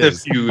that's what it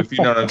is. If you know what I'm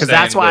saying. Because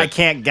that's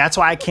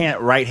why I can't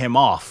write him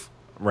off.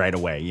 right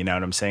away. You know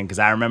what I'm saying? Because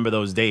I remember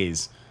those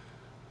days.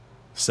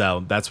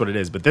 So that's what it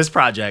is. But this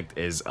project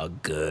is a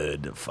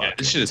good fucking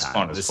this shit is time.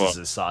 fun as fuck.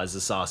 Is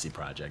a saucy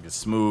project. It's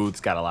smooth.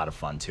 It's got a lot of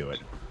fun to it.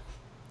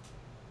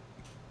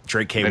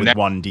 Drake came with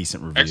one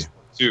decent review.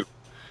 Too.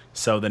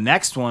 So the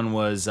next one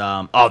was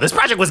this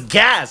project was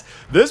gas.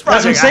 This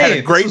project I had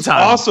a great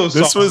time. Also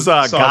this was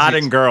God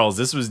and Girls.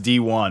 This was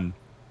D1.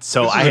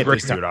 So I hit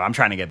this dude. I'm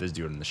trying to get this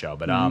dude on the show,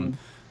 but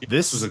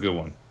this was a good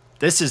one.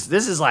 This is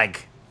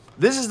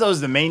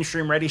the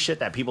mainstream ready shit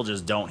that people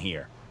just don't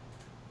hear.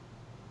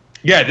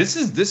 Yeah, this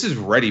is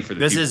ready for the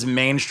This people. is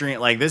mainstream.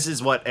 Like, this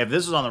is what, if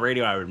this was on the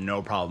radio, I would have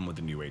no problem with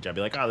the new age. I'd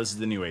be like, oh, this is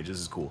the new age. This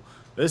is cool.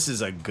 This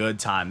is a good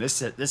time. This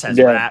has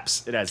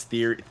raps. It has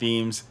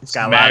themes. It's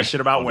got a lot of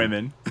shit about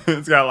women.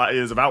 It's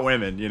about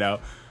women, you know.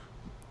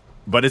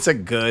 But it's a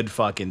good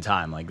fucking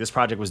time. Like, this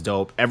project was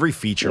dope. Every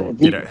feature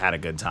had a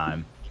good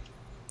time.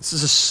 This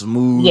is a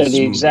smooth. Yeah,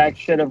 the exact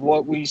shit of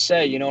what we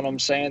say. You know what I'm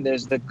saying?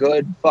 There's the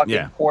good fucking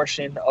Yeah.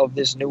 portion of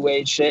this new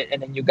age shit,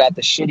 and then you got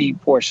the shitty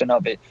portion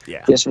of it.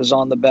 Yeah. This was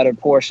on the better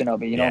portion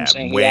of it. You know what I'm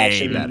saying? He way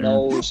actually better.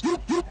 knows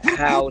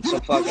how to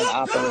fucking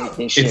operate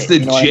this shit. It's the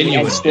you know what I mean?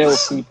 genuine. And still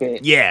keep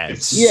it. Yeah,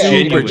 it's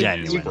genuine, super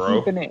genuine.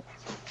 bro.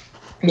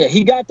 Yeah,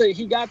 he got the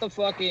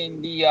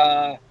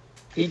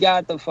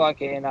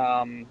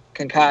fucking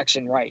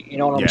concoction right. You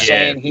know what I'm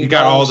saying? He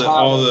got all knows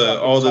the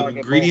how to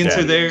ingredients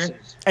are there.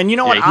 audiences. And you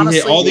know Yeah, what? he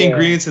Honestly, hit all the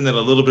ingredients and then a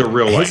little bit of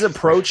real life.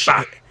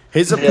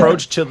 His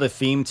approach to the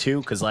theme too,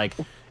 because like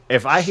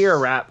if I hear a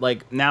rap,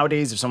 like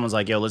nowadays, if someone's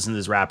like, "Yo, listen to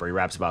this rapper, he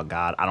raps about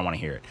God," I don't want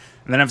to hear it.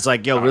 And then if it's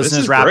like, "Yo, listen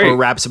to this rapper who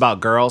raps about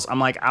girls," I'm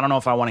like, I don't know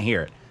if I want to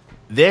hear it.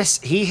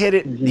 He hit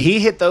it.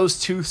 He hit those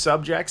two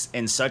subjects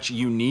in such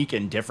unique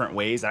and different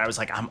ways that I was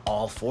like, I'm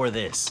all for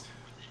this.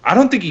 I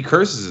don't think he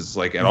curses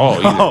like at all.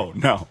 Oh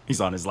no,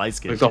 he's on his light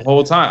skin. Like the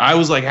whole time, I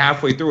was like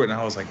halfway through it, and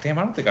I was like, "Damn,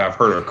 I don't think I've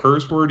heard a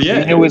curse word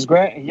yet." He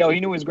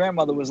knew his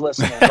grandmother was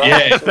listening. Bro.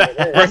 Yeah,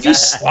 bro, he's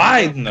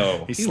sliding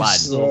though. He's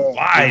sliding.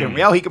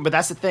 Sliding. But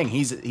that's the thing.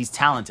 He's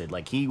talented.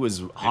 Like he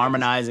was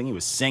harmonizing, he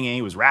was singing,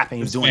 he was rapping,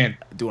 he was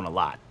doing a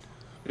lot.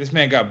 This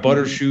man got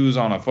butter shoes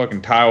on a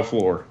fucking tile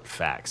floor.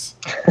 Facts.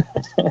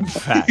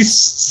 He's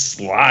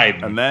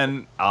sliding. And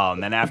then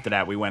after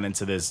that, we went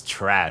into this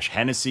trash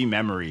Hennessy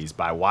Memories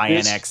by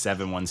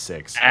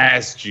YNX716.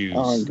 Ass juice.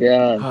 Oh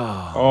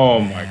god. Oh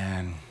my.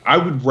 Man. I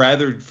would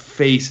rather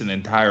face an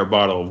entire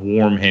bottle of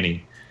warm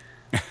Henny.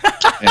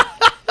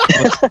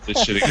 Let's do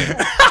this shit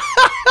again.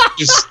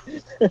 Just,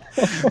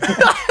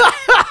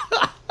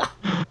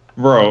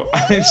 bro,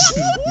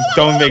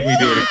 don't make me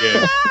do it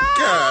again.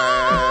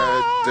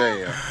 God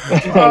damn.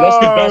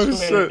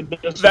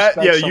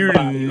 You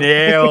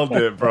nailed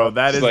it, bro.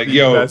 That is like, the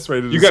best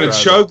way to you gotta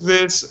describe chug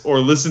this or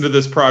listen to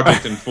this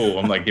project in full.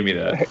 I'm like, give me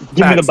that.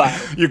 Give me the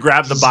bottle. You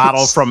grab the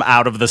bottle from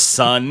out of the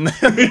sun.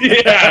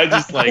 Yeah, I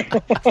just like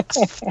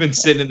been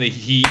sitting in the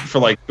heat for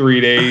like 3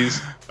 days.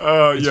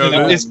 Oh,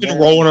 it's been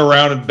rolling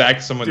around in the back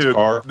of someone's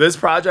car. This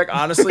project,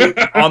 honestly,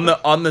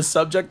 on the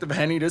subject of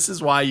Henny, this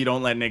is why you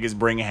don't let niggas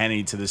bring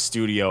Henny to the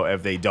studio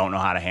if they don't know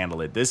how to handle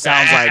it. This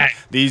sounds like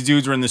these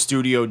dudes were in the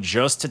studio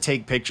just to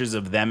take pictures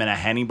of them in a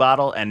Henny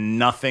bottle, and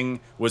nothing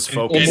was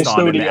focused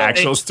on in the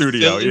actual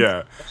studio.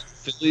 Yeah.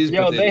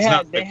 Yo, they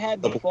had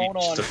the phone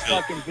on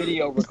fucking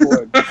video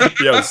record.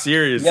 Yo,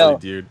 seriously,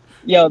 dude.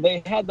 Yo,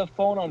 they had the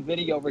phone on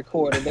video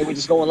record, and they were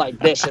just going like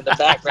this in the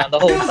background the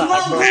whole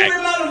time,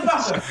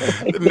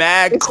 bro.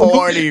 Mad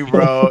corny,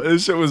 bro.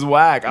 This shit was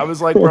whack. I was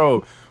like,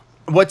 bro,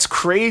 what's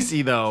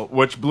crazy, though,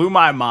 which blew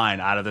my mind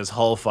out of this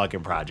whole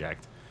fucking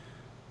project,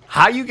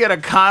 how you get a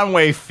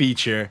Conway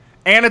feature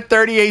and a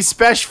 38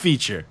 Special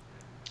feature?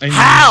 And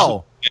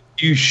how?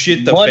 You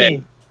shit the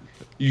bed.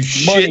 You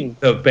shit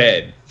the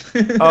bed.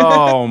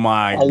 Oh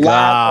my god! A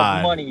lot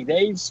of money.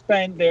 They all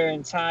spent their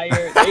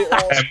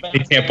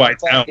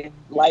fucking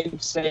life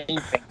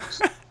savings.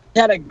 He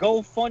had a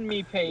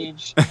GoFundMe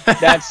page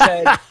that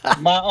said,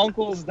 "My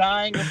uncle's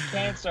dying of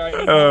cancer. I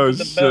need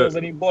the bills,"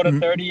 and he bought a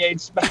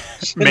 38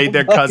 Special. Made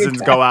their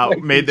cousins go out.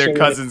 Made their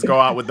cousins go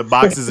out with the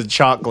boxes of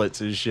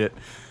chocolates and shit.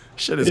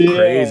 Shit is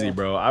crazy,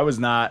 bro. I was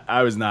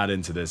not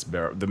into this.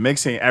 The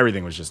mixing,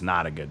 everything was just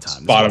not a good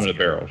time. Bottom of the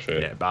barrel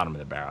shit. Yeah, bottom of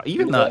the barrel.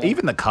 Even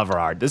the cover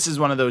art. This is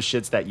one of those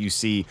shits that you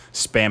see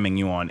spamming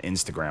you on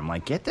Instagram.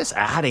 Like, get this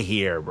out of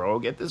here, bro.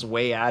 Get this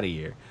way out of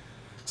here.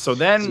 So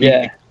then,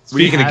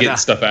 speaking of getting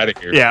stuff out of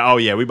here. Yeah. Oh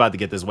yeah, we about to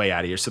get this way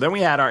out of here. So then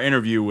we had our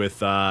interview with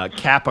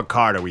Kappa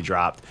Carter. We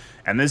dropped.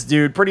 And this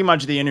dude, pretty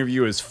much the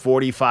interview is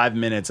 45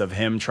 minutes of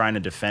him trying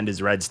to defend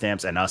his red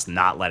stamps and us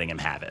not letting him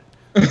have it.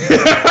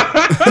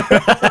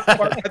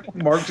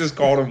 Mark just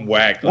called him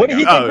whack. What did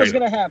he think was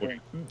gonna happen?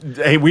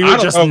 Hey, we were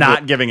just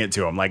not giving it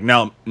to him. Like,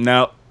 no.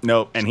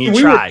 And he tried.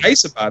 We were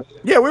nice about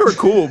it. Yeah, we were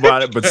cool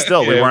about it, but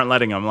still, we weren't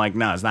letting him. Like,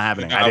 no, it's not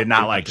happening. I did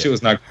not like it. Shit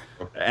was not.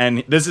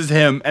 And this is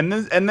him. And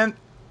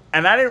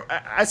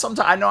I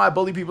sometimes I know I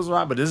bully people's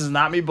mind, but this is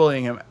not me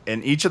bullying him.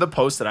 In each of the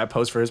posts that I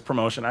post for his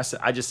promotion,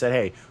 I just said,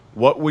 hey,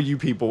 what would you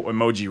people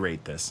emoji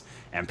rate this?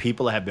 And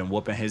people have been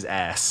whooping his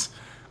ass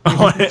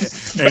on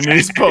it in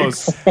these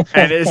posts,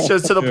 and it's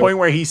just to the point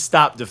where he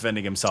stopped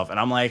defending himself, and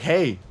I'm like,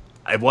 hey,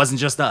 it wasn't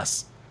just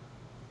us.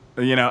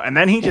 You know, and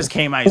then he just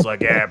came out. He's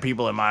like, "Yeah,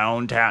 people in my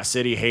own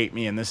city hate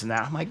me and this and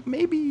that." I'm like,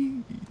 maybe,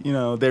 you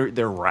know, they're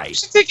right. You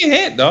should take a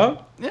hit, dog.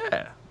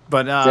 Yeah,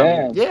 but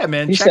Damn. yeah,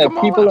 man. He check said them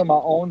all people out. in my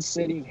own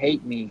city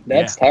hate me.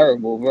 That's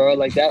terrible, bro.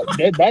 Like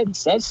that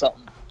says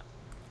something.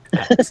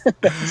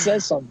 That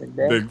says something,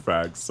 bro. Big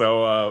facts.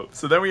 So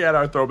then we had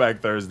our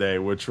Throwback Thursday,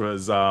 which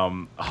was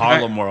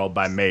Harlem World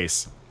by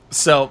Mace.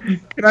 So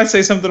Can I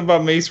say something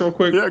about Mace real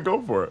quick? yeah,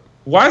 go for it.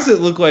 Why does it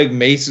look like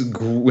Mace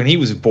grew, when he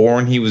was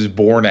born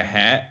a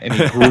hat and he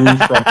grew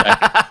from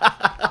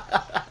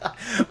that?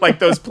 Like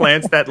those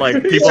plants that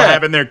like people Yeah.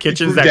 have in their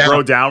kitchens grew that down.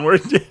 grow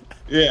downward.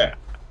 Yeah.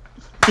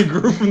 He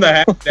grew from the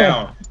hat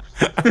down.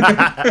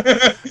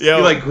 Yo,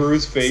 He like grew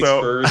his face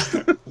so- first.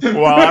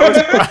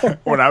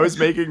 when I was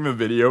making the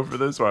video for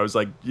this, where I was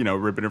like, you know,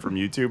 ripping it from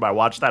YouTube, I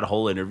watched that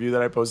whole interview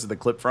that I posted the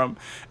clip from,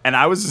 and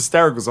I was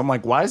hysterical. So I'm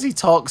like, why does he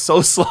talk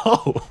so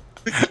slow?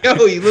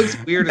 Yo, he looks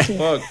weird as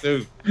fuck,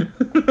 dude. Dude,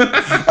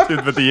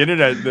 but the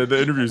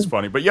interview is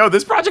funny. But yo,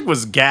 this project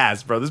was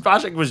gas, bro. This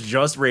project was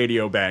just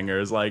radio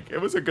bangers. Like, it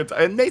was a good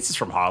time. And Nate's is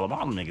from Harlem.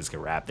 Harlem niggas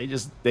can rap. They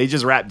just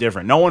rap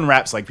different. No one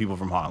raps like people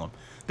from Harlem.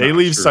 They Not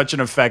leave true. such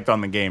an effect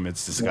on the game.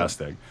 It's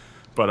disgusting.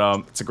 But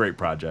it's a great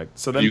project.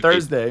 So then You-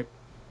 Thursday,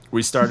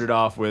 we started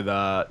off with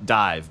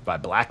Dive by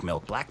Black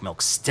Milk. Black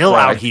Milk's still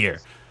Right. out here.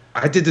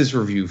 I did this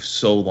review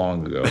so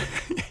long ago.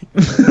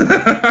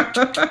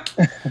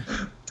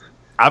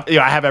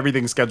 I have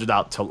everything scheduled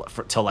out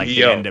till like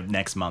Yo. the end of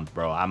next month,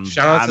 bro. I'm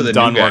Shout out to the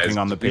done new guys. working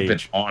on the We've been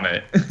page. on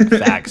it.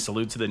 Facts.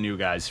 Salute to the new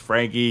guys.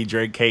 Frankie,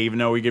 Drake K, even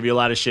though we give you a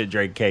lot of shit,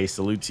 Drake K,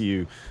 salute to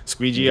you.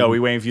 Squeegee, we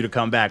waiting for you to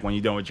come back when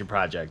you're done with your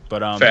project.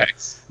 But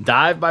Facts.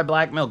 Dive by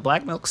Black Milk.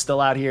 Black Milk's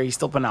still out here. He's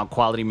still putting out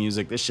quality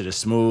music. This shit is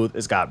smooth.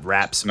 It's got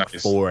raps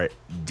Nice. for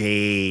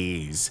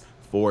days.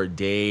 For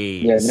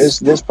days. Yeah,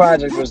 this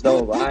project was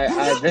dope.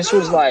 This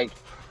was like,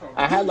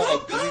 I had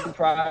like 3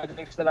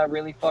 projects that I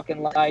really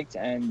fucking liked,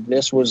 and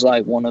this was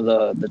like one of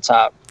the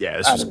top. Yeah,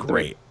 this was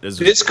great. This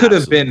was could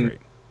have absolutely been. great.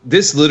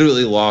 This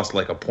literally lost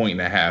like a point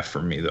and a half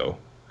for me though,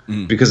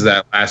 because of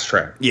that last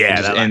track. Yeah, It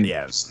just that- ended-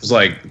 yeah. It was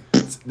like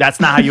That's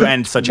not how you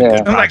end such a Yeah.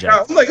 good I'm like,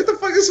 project. what the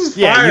fuck? This was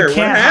Yeah, fire. you can't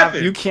what have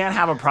happened? you can't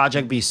have a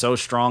project be so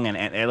strong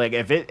and like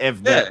if Yeah.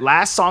 the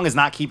last song is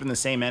not keeping the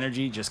same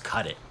energy, just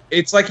cut it.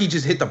 It's like he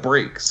just hit the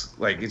brakes.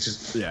 Like it's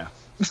just. Yeah.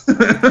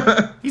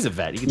 He's a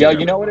vet. He can Yo, do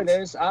you know whatever what he it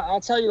wants. is?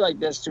 I'll tell you like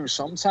this too.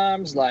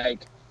 Sometimes,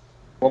 like,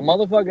 what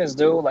motherfuckers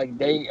do, like,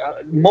 they,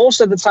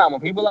 most of the time,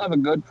 when people have a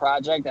good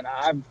project, and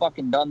I've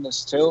fucking done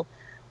this too,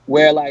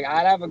 where, like,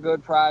 I'd have a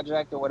good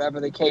project or whatever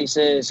the case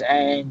is,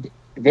 and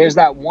there's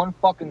that one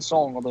fucking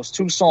song or those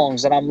 2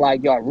 songs that I'm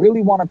like, yo, I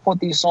really want to put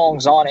these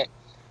songs on it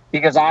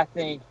because I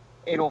think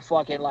it'll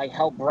fucking, like,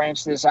 help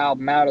branch this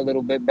album out a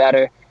little bit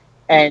better.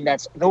 And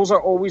those are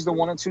always the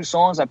 1 or 2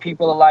 songs that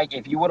people are like,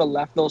 if you would have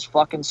left those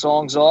fucking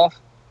songs off,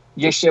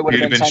 your shit would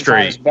have You'd been have 10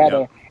 been times straight. better.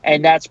 Yep.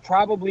 And that's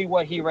probably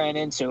what he ran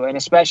into. And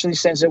especially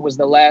since it was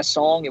the last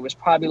song, it was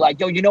probably like,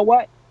 yo, you know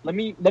what? Let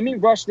me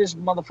rush this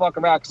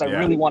motherfucker out because I Yeah.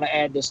 really want to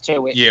add this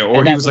to it. Yeah, or And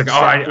he that's was like,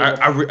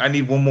 exactly what I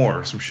need one more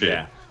or some shit.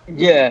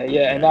 Yeah.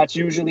 Yeah, and that's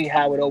usually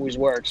how it always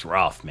works. It's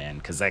rough, man,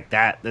 because like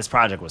this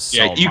project was so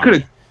Yeah, you money. could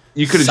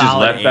have just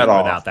Solid left that 8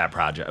 off. without that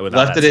project. Without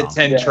Left that it at song.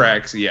 10 Yeah.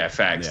 tracks. Yeah,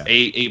 facts. Yeah.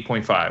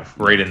 8.5,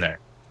 right in there.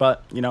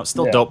 But you know,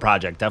 still Yeah. dope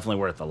project.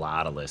 Definitely worth a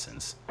lot of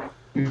listens.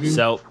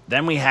 So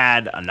then we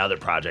had another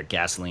project,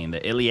 Gasoline.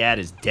 The Iliad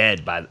is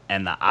Dead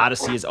and the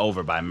Odyssey is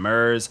Over by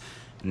Murs,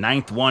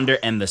 Ninth Wonder,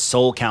 and the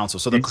Soul Council.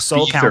 So the These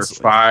Soul beats are Council.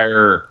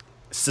 fire.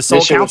 It's the Soul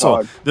This shit was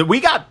Council.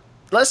 hard.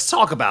 Let's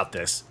talk about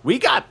this. We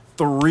got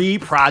 3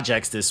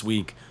 projects this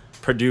week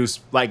produced,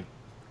 like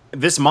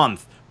this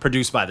month,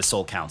 produced by the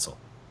Soul Council.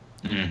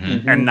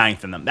 And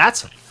ninth in them.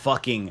 That's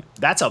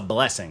a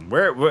blessing.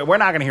 We're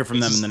not gonna hear from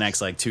them in the next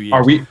like 2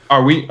 years.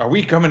 Are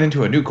we coming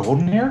into a new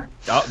golden era?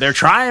 Oh, they're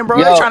trying, bro.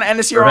 Yo, They're trying to end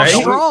this year right?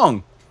 off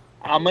strong.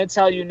 I'm gonna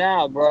tell you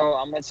now,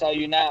 bro.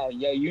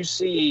 Yo, you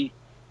see,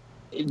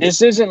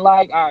 this isn't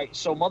like, all right.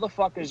 So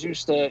motherfuckers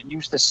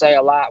used to say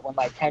a lot when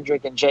like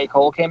Kendrick and J.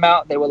 Cole came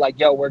out. They were like,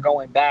 yo, we're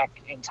going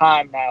back in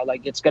time now.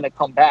 Like it's gonna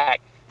come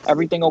back.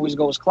 Everything always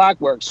goes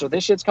clockwork. So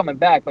this shit's coming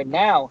back. But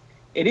now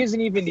it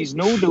isn't even these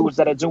new dudes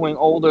that are doing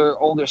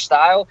older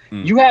style.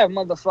 You have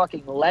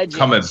motherfucking legends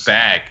Coming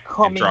back. and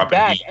coming dropping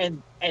back, heat.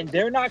 and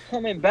they're not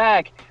coming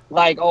back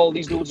like, oh,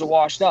 these dudes are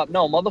washed up.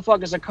 No,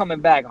 motherfuckers are coming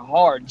back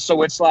hard.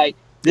 So it's like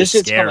this It's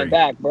shit's scary. coming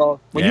back, bro.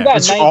 When Yeah. you got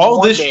It's Ninth all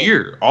Wonder, this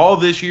year. All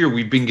this year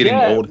we've been getting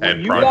old when head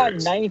you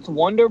projects. got Ninth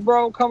Wonder,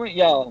 bro, coming,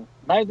 yo,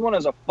 Ninth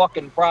Wonder's a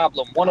fucking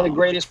problem. One of the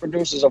greatest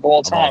producers of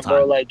all time, bro.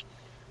 time. Like,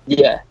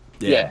 yeah,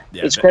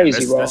 it's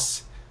crazy, bro.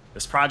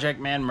 This project,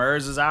 man,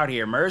 Murs is out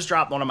here. Murs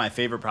dropped one of my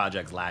favorite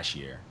projects last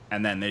year,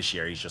 and then this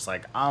year he's just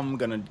like, I'm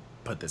gonna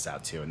put this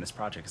out too. And this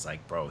project is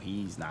like, bro,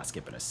 he's not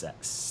skipping a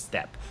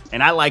step.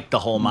 And I like the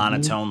whole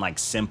monotone, like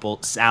simple,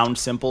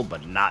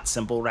 but not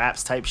simple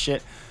raps type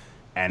shit.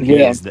 And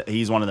Yeah.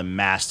 he's one of the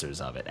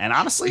masters of it. And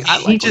honestly, I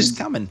like what's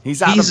coming.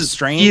 He's out of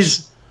strange.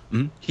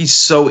 he's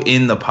so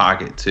in the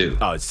pocket too.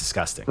 Oh, it's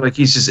disgusting. Like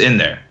he's just in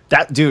there.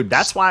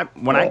 That's why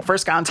when I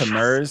first got into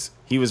Murs,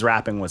 he was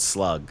rapping with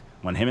Slug.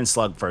 When him and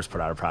Slug first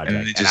put out a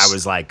project, and I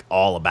was like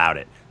all about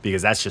it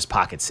because that's just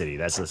Pocket City.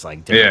 That's just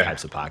like different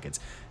types of pockets.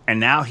 And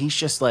now he's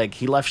just like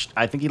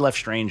I think he left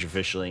Strange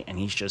officially, and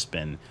he's just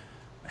been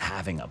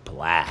having a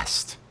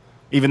blast.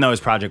 Even though his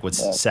project with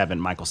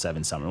Michael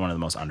Seven Summer, one of the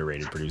most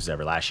underrated producers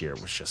ever last year,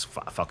 was just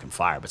fucking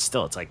fire. But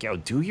still, it's like, yo,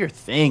 do your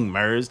thing,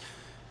 Murs.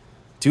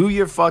 Do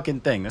your fucking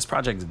thing. This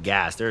project's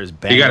gas. There is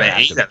banger. You got an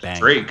 8 at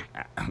Drake.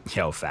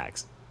 Yo,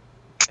 facts.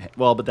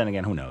 Well, but then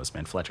again, who knows,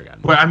 man? Fletcher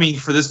got. Well, I mean,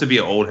 for this to be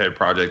an old head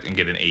project and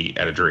get an 8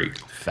 out of Drake,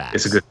 facts.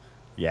 It's a good.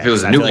 Yeah, if it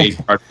was a new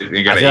 8 project,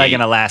 and got I feel like 8,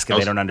 in Alaska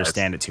they don't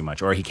understand it too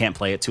much, or he can't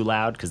play it too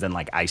loud because then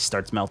like ice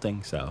starts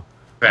melting. So.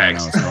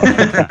 Facts.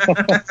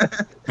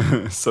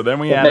 So then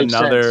we had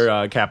another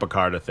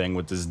Capicarta thing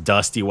with this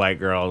dusty white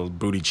girl,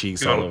 booty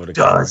cheeks all over the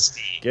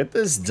dusty. Get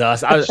this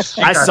dust.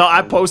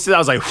 I posted. I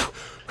was like.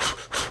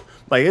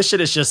 Like, this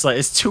shit is just like,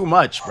 it's too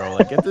much, bro.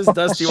 Like, get this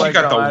dusty white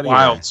girl out of here. She got the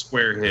wild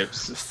square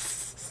hips.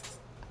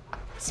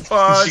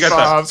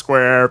 SpongeBob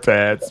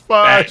SquarePants.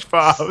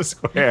 SpongeBob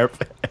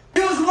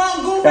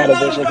SquarePants. Got a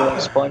vision of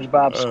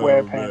SpongeBob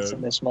SquarePants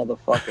in this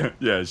motherfucker.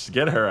 Yeah, just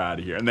get her out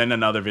of here. And then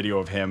another video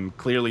of him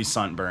clearly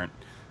sunburnt.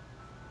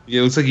 Yeah,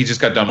 it looks like he just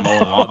got done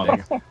mowing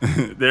lawn.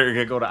 They're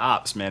gonna go to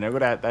Ops, man. They're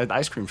gonna that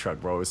ice cream truck,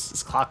 bro.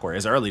 It's clockwork.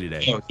 It's early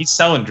today. Yo, he's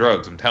selling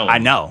drugs, I'm telling you. I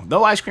know.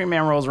 No ice cream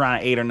man rolls around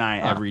at 8 or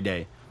 9 every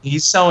day.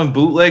 He's selling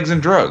bootlegs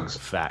and drugs.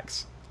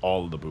 Facts.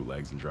 All of the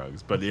bootlegs and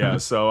drugs. But yeah,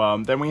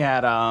 so then we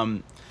had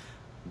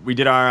we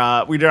did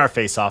our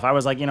face off. I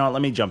was like, you know what,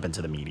 let me jump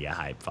into the media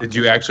hype. Did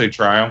you actually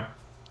try them?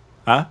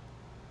 Huh?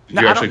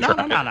 No.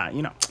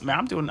 You know, man,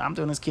 I'm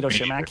doing this keto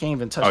shit, man. I can't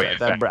even touch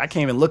that bread. I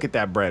can't even look at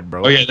that bread,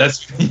 bro. Oh yeah,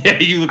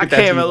 you look at that.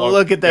 I can't even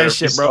look at that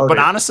shit, bro. But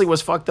honestly,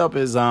 what's fucked up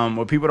is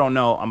what people don't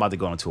know. I'm about to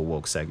go into a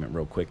woke segment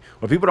real quick.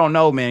 What people don't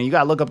know, man, you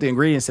gotta look up the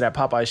ingredients to that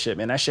Popeye shit,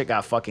 man. That shit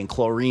got fucking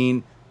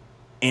chlorine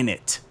in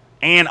it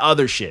and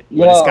other shit.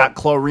 But it's got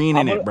chlorine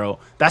in it, bro.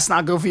 That's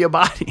not good for your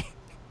body.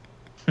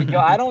 Yo,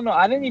 I don't know.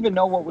 I didn't even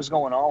know what was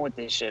going on with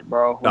this shit,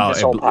 bro. With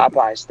this whole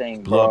Popeyes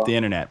thing, blew up the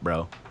internet,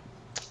 bro.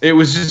 It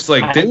was just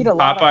like, didn't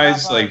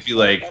Popeyes like be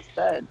like,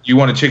 you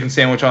want a chicken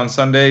sandwich on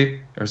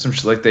Sunday or some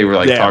shit? Like they were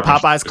like, talking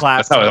Popeyes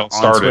clapped That's how it all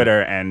started. on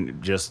Twitter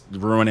and just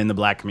ruining the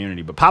black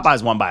community. But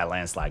Popeyes won by a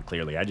landslide.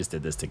 Clearly, I just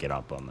did this to get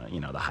up on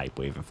the hype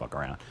wave and fuck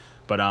around.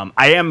 But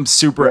I am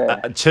super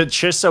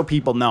just so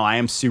people know, I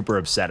am super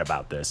upset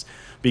about this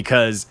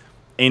because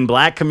in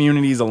black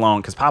communities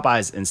alone, because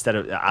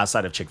Popeyes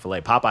outside of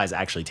Chick-fil-A, Popeyes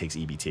actually takes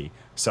EBT.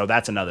 So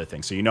that's another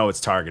thing. So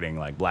it's targeting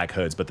like black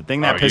hoods. But the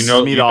thing that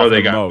pisses me off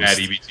the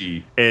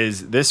most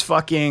is this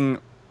fucking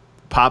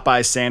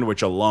Popeye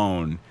sandwich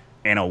alone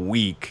in a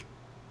week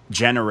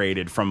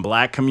generated from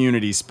black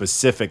communities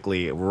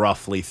specifically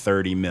roughly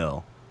 30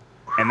 mil.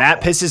 And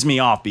that pisses me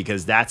off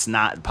because that's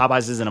not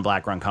Popeyes isn't a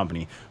black run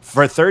company.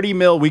 For 30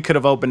 mil, we could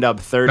have opened up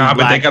 30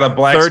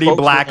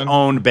 black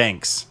owned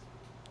banks.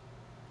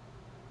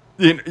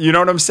 You know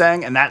what I'm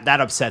saying? And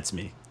that upsets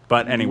me.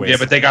 But anyways. Yeah,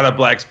 but they got a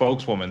black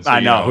spokeswoman. So, I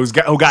know, who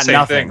got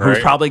nothing. Thing, right? Who's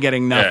probably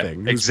getting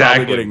nothing. Yeah, exactly. Who's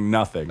probably getting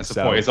nothing. That's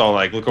the point. It's all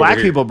like, look black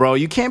over here. people, bro,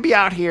 you can't be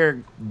out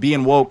here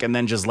being woke and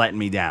then just letting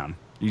me down.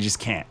 You just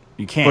can't.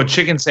 You can't. But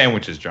chicken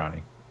sandwiches,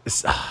 Johnny.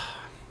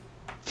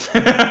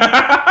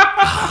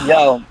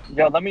 Yo,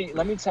 let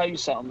me tell you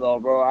something though,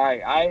 bro.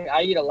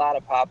 I eat a lot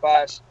of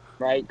Popeyes,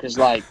 right? Because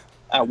like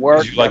at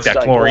work, you like that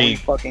chlorine?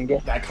 Fucking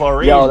get that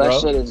chlorine, yo, bro. that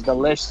shit is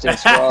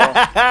delicious,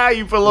 bro.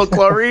 You put a little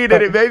chlorine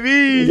in it,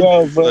 baby.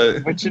 Yo,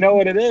 but you know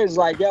what it is?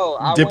 Like, yo,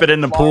 I dip it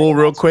in the pool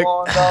real quick.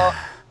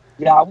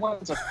 Yeah, I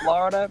went to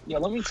Florida. Yo,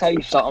 let me tell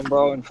you something,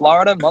 bro. In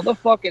Florida,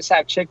 motherfuckers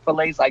have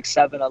Chick-fil-A's like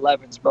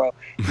 7-Elevens, bro.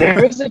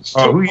 There is a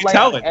Chick-fil-A who you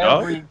telling,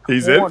 every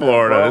He's corner, in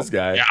Florida, bro. this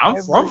guy. Yeah,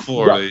 I'm from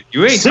Florida.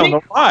 You ain't telling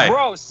no lie.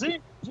 Bro,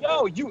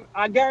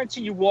 I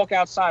guarantee you walk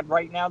outside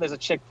right now, there's a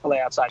Chick-fil-A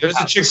outside. There's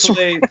a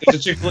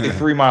Chick-fil-A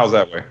 3 miles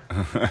that way.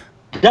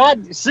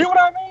 God, see what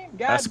I mean?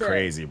 That's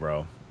crazy,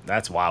 bro.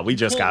 That's wild. We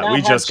just got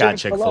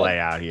Chick-fil-A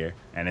out here,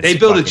 and it's they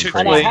built a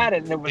Chick-fil-A.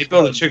 They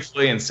built a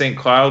Chick-fil-A in St.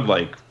 Cloud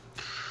like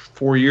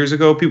 4 years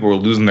ago. People were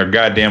losing their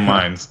goddamn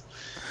minds.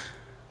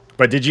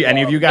 But did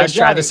any of you guys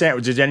try the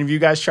sandwich? Did any of you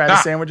guys try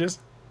the sandwiches?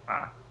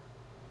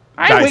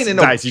 I ain't waiting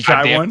no Dice, you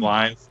try one?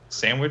 Lines.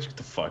 Sandwich? Get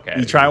the fuck out.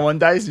 You try one,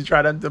 Dice? You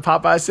try the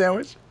Popeye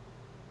sandwich?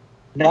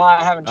 No,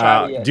 I haven't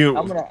tried it yet. Dude,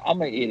 I'm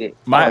gonna eat it.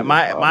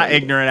 My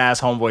ignorant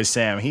ass homeboy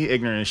Sam, he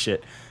ignorant as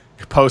shit,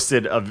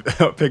 posted a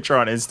picture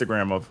on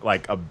Instagram of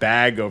like a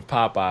bag of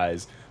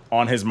Popeyes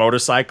on his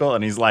motorcycle,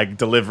 and he's like,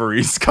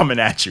 "Deliveries coming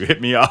at you,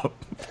 hit me up."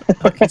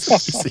 It's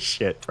just a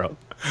shit, bro.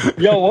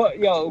 Yo,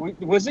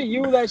 was it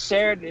you that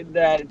shared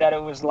that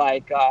it was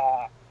like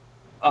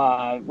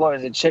what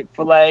was it?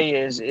 Chick-fil-A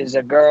is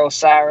a girl,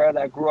 Sarah,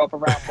 that grew up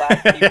around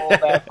black people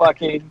that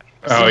fucking.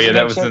 Oh yeah,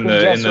 that was in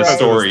the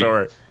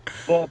story.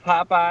 Well,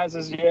 Popeyes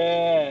is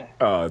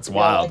Oh, it's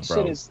wild, that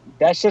bro.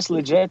 That's just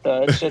legit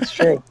though. That shit's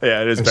true.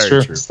 Yeah, it is It's very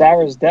true. true.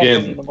 Sarah's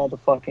definitely Yeah. in the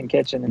motherfucking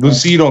kitchen.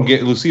 Lucille don't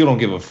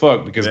give a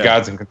fuck because Yeah.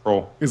 God's in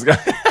control.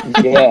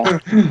 Yeah,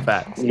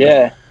 Facts.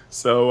 yeah.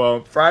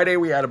 So Friday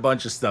we had a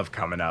bunch of stuff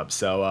coming up.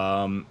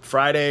 So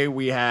Friday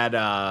we had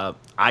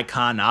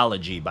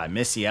Iconology by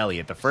Missy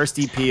Elliott, the first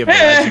EP of the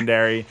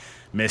legendary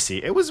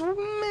Missy. It was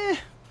meh.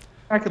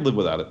 I could live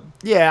without it.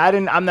 Yeah,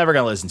 I'm never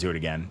gonna listen to it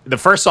again. The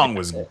first song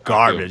was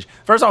garbage.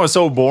 First song was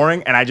so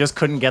boring, and I just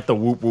couldn't get the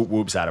whoop whoop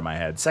whoops out of my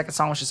head. Second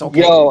song was just okay.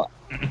 Yo,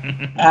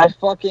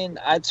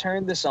 I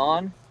turned this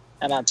on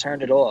and I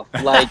turned it off.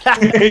 Like,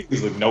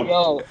 He's like, nope.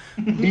 yo,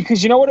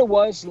 because you know what it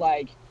was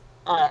like.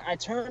 I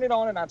turned it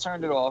on and I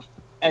turned it off,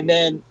 and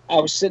then I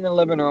was sitting in the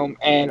living room,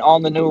 and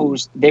on the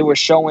news they were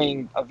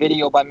showing a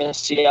video by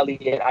Missy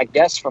Elliott, I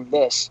guess from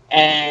this,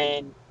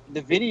 and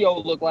the video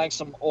looked like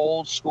some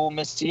old school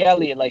Missy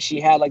Elliott. Like she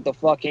had like the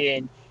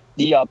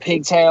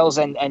pigtails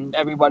and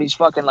everybody's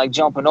fucking like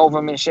jumping over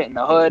him and shit in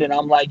the hood, and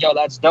I'm like, yo,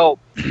 that's dope.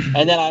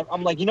 And then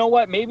I'm like, you know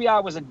what? Maybe I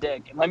was a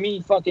dick. Let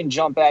me fucking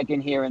jump back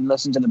in here and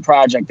listen to the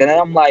project. And then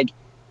I'm like,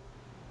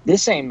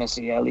 this ain't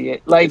Missy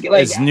Elliott. Like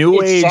It's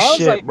new it age sounds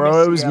shit, like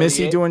bro. It was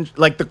Missy Elliott. doing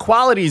like the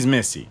quality's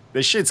Missy.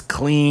 The shit's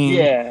clean.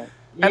 Yeah.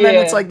 And then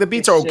it's like the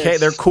beats are it's okay.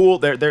 just- They're cool.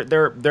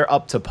 They're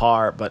up to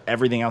par. But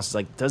everything else is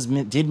like,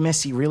 did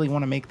Missy really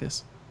want to make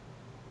this?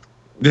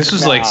 This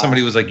was like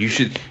somebody was like,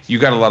 you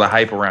got a lot of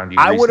hype around you.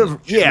 I would have.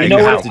 recently. Yeah, You you, know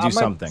have what? to do I'm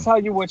something. gonna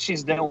tell you what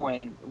she's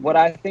doing. What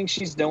I think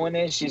she's doing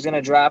is she's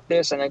gonna drop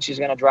this and then she's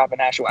gonna drop an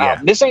actual Yeah.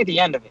 album. This ain't the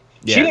end of it.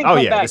 Yeah. She didn't Oh,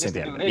 come yeah, back this just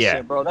ain't to the do end. this Yeah.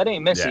 shit, bro. That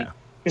ain't Missy. Yeah.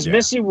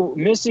 Because Yeah.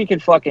 Missy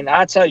could fucking.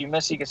 I tell you,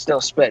 Missy could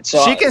still spit.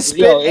 So She can spit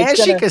yo, it's and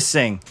she gonna- can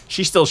sing.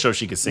 She still shows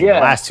she can sing. Yeah.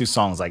 The last two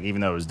songs, like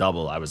even though it was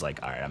double, I was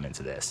like, all right, I'm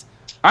into this.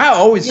 I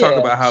always talk Yeah,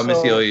 about how so-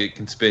 Missy Elliott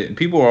can spit, and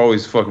people are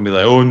always fucking be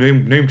like, "Oh,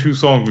 name 2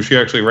 songs where she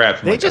actually raps."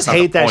 I'm They like, just "That's not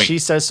hate the that point." she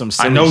says some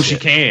silly I know shit. she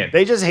can.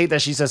 They just hate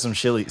that she says some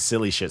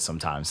silly shit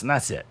sometimes, and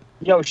that's it.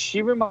 Yo,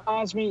 she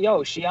reminds me.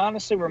 Yo, she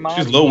honestly reminds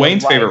me. She's Lil of,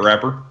 Wayne's like- favorite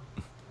rapper.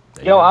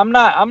 There you Yo, go. I'm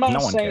not No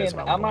one cares saying.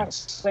 about I'm Lil Wayne. not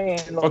saying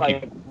Fuck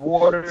like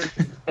watered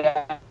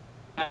down.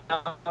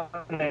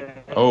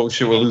 Oh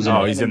shit, we're losing.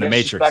 Oh, he's in the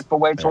Matrix. Disrespectful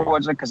way There you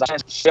towards it because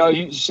yo,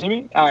 you see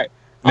me? All right.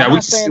 Now I'm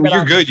not saying that you're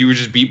I'm- good. You were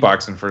just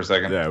beatboxing for a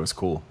second. Yeah, it was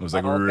cool. It was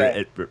like,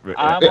 Okay.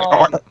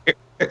 uh,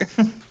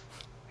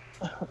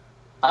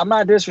 I'm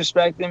not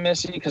disrespecting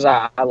Missy because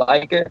I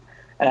like her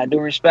and I do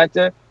respect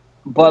her,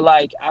 but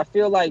like I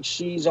feel like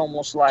she's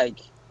almost like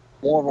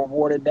more of a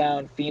watered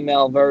down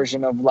female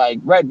version of like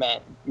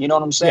Redman. You know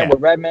what I'm saying? Yeah. Where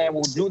Redman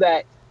will do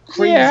that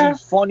crazy Yeah.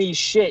 funny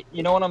shit.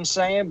 You know what I'm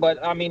saying?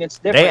 But I mean, it's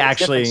different. They It's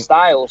actually- different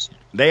styles.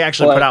 they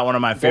actually But put out one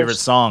of my favorite there's-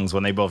 songs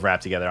when they both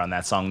rap together on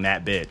that song,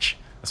 That Bitch.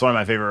 That's one of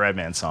my favorite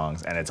Redman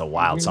songs, and it's a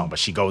wild Mm-hmm. song, but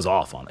she goes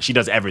off on it. She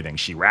does everything.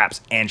 She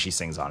raps and she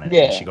sings on it.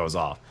 Yeah. And she goes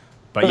off.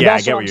 But yeah, I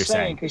that's get what I'm you're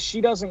saying. because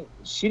she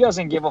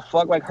doesn't give a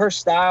fuck. Like her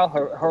style,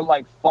 her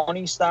like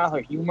funny style,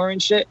 her humor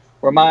and shit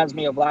reminds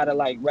me of a lot of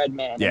like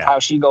Redman Yeah. and how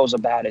she goes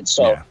about it.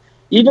 So Yeah.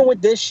 even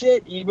with this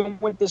shit, even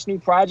with this new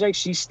project,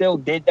 she still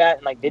did that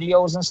in like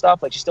videos and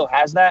stuff. Like she still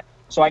has that.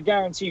 So I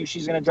guarantee you,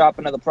 she's gonna drop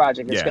another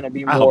project. It's Yeah, gonna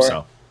be I more, hope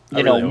so. I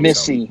you know, really hope so.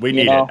 Missy. We you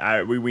need know?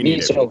 it. We Me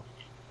need it. too.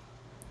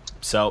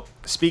 So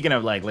speaking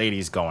of like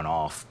ladies going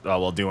off,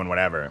 well, doing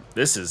whatever.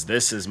 This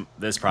project.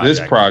 This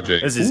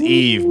project. This is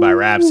Eve by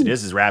Rhapsody.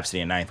 This is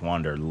Rhapsody and Ninth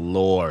Wonder.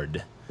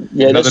 Lord.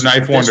 Yeah, Another this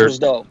Ninth this Wonder. was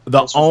dope. The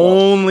This was dope.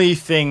 only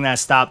thing that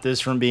stopped this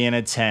from being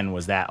a 10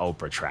 was that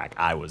Oprah track.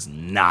 I was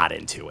not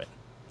into it.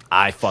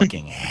 I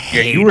fucking Yeah,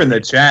 hate you were it. in the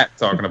chat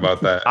talking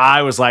about that.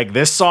 I was like,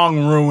 this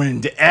song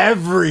ruined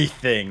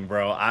everything,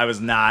 bro. I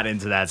was not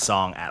into that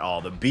song at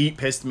all. The beat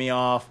pissed me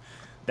off.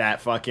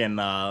 That fucking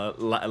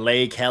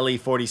Lay Kelly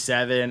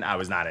 47. I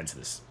was not into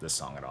this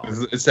song at all.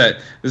 It's that.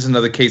 This is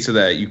another case of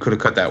that. You could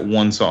have cut that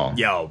one song.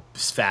 Yo,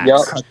 facts.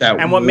 Yup. Cut that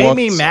And what made one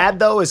me song. mad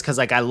though is because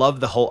like I love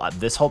the whole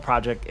this whole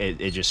project.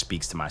 It just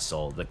speaks to my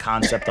soul. The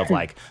concept of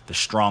like the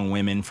strong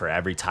women for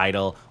every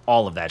title,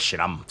 all of that shit.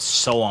 I'm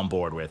so on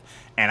board with.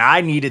 And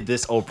I needed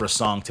this Oprah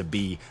song to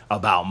be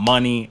about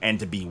money and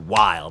to be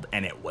wild,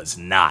 and it was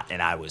not.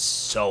 And I was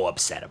so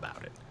upset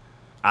about it.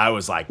 I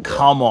was like,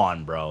 come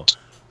on, bro.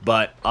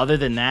 But other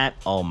than that,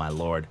 oh my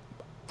lord,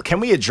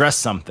 can we address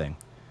something?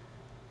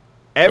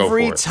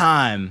 Every for it.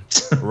 time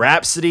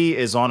Rhapsody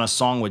is on a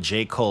song with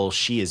J. Cole,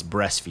 she is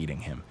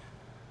breastfeeding him.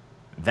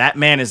 That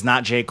man is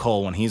not J.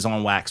 Cole when he's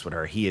on wax with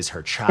her. He is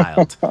her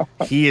child.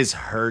 He is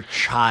her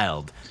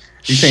child.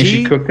 You saying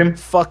she cooked him?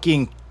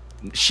 Fucking,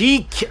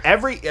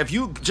 if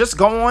you just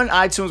go on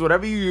iTunes,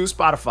 whatever you use,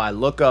 Spotify,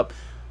 look up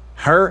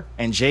her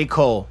and J.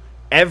 Cole.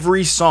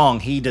 Every song,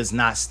 he does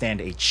not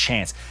stand a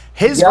chance.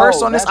 His Yo,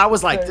 verse on this, that's I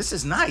was like, because- this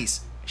is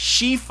nice.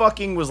 She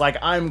fucking was like,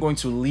 I'm going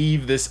to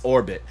leave this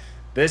orbit,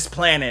 this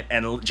planet,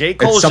 and J.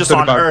 Cole's just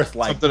on Earth.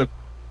 Like, something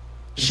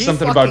she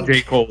about fucking-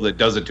 J. Cole that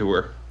does it to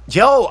her.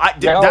 Yo,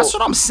 that's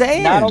what I'm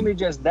saying. Not only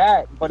just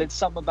that, but it's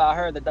something about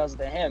her that does it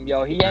to him.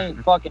 Yo, he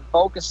ain't fucking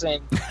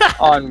focusing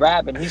on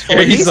rapping. He's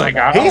focusing he's like,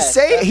 I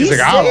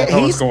don't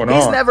know what's going on.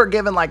 He's never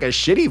given like a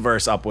shitty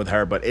verse up with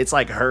her, but it's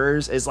like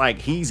hers. It's like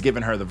he's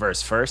giving her the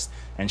verse first,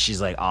 and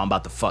she's like, "Oh, I'm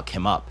about to fuck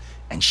him up,"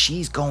 and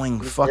she's going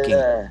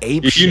fucking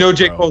ape shit. You know,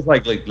 J. Cole's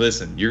like,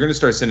 listen, you're gonna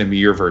start sending me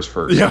your verse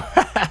first.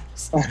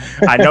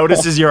 I know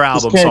this is your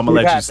album, so I'm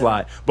gonna let you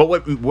slide. But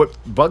what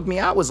bugged me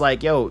out was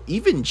like, yo,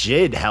 even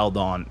Jid held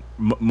on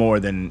more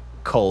than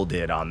Cole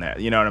did on there.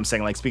 You know what I'm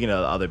saying? Like, speaking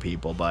of other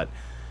people, but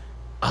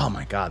oh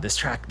my god,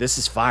 this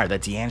is fire.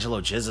 That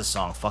D'Angelo Jizza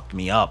song fucked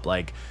me up.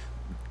 Like,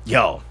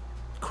 yo,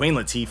 Queen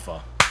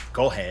Latifah,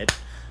 go ahead,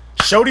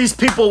 show these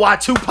people why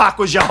Tupac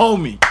was your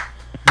homie.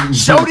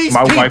 Show these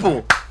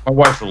people. My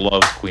wife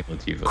loves Queen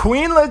Latifah.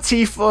 Queen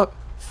Latifah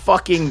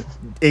fucking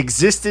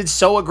existed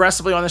so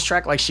aggressively on this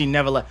track, like she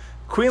never left.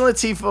 Queen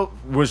Latifah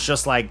was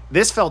just like,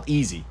 this felt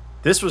easy.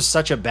 This was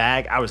such a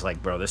bag. I was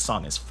like, bro, this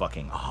song is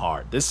fucking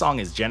hard. This song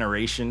is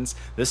generations.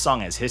 This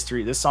song has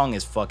history. This song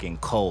is fucking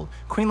cold.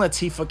 Queen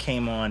Latifah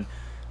came on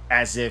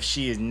as if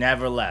she has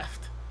never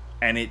left.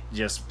 And it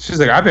just... She's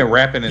like, I've been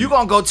rapping You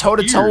gonna go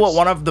toe-to-toe with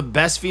one of the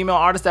best female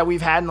artists that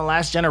we've had in the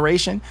last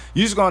generation?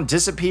 You just gonna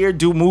disappear,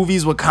 do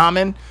movies with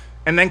Common,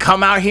 and then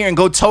come out here and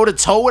go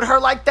toe-to-toe with her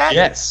like that?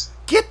 Yes.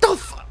 Get the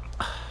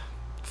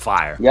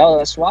fire. Yo,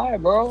 that's why,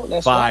 bro.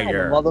 That's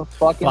fire. why the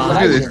motherfucking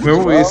legends,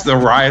 it's the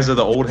rise of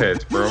the old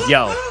heads, bro.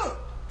 Yo,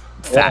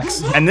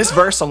 facts. And this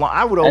verse alone,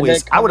 I would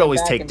always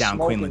take down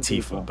Queen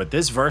Latifah, people. But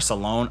this verse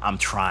alone, I'm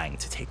trying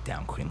to take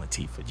down Queen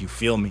Latifah. Do you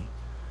feel me?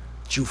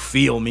 Do you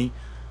feel me?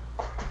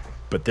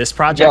 But this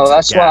project, yo,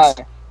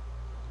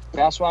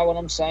 that's why what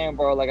I'm saying,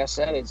 bro. Like I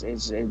said,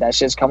 it's that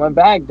shit's coming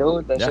back,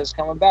 dude. That shit's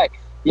coming back.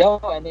 Yo,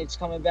 and it's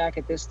coming back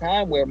at this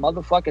time where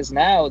motherfuckers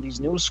now, these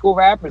new school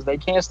rappers, they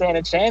can't stand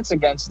a chance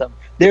against them.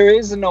 There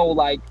is no,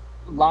 like,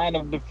 line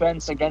of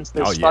defense against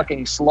this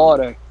fucking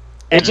slaughter.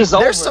 It's just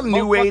there's some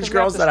new age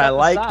girls that I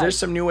like. There's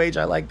some new age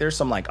I like. There's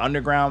some like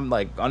underground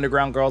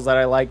girls that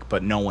I like,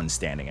 but no one's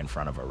standing in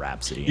front of a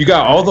Rhapsody. You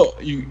got all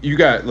the you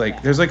got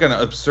like there's like an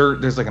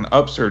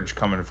upsurge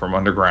coming from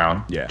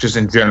underground. Yeah. Just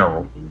in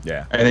general.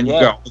 Yeah. And then you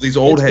got all these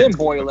old heads.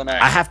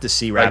 I have to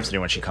see Rhapsody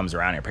when she comes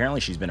around here.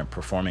 Apparently she's been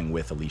performing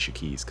with Alicia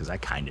Keys because I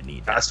kind of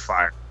need that. That's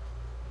fire.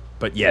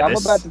 But yeah, I'm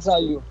about to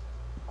tell you.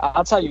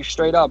 I'll tell you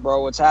straight up,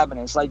 bro. What's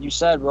happening? It's like you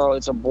said, bro.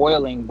 It's a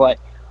boiling, but.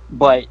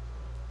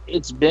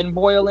 It's been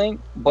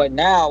boiling, but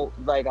now,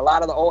 like, a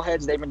lot of the old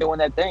heads, they've been doing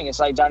their thing. It's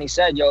like Johnny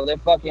said, yo, they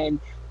were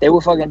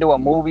fucking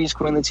doing movies,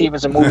 Queen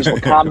Latifah's and movies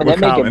with Common. They're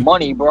making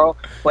money, bro.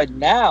 But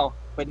now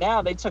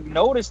they took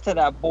notice to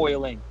that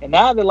boiling, and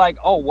now they're like,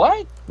 oh,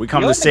 what? We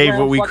come to save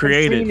what we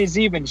created. The scene is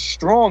even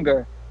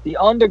stronger. The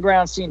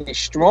underground scene is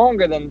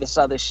stronger than this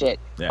other shit.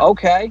 Yeah.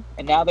 Okay,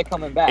 and now they're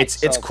coming back.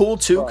 It's cool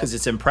too because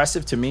it's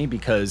impressive to me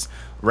because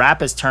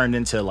rap has turned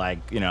into, like,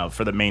 you know,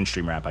 for the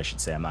mainstream rap, I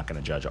should say. I'm not going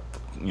to judge,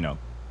 you know,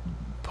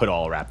 put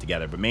all rap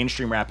together, but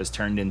mainstream rap has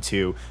turned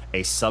into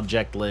a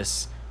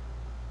subjectless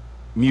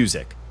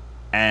music.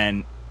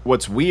 And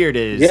what's weird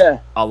is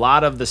a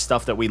lot of the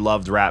stuff that we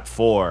loved rap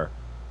for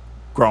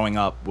growing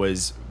up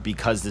was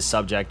because the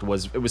subject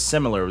was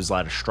similar. It was a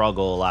lot of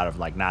struggle, a lot of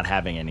like not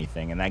having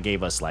anything, and that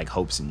gave us like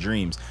hopes and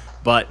dreams.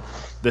 But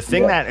the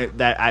thing that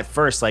at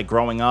first, like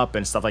growing up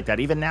and stuff like that,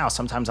 even now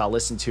sometimes I'll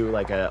listen to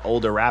like an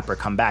older rapper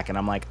come back and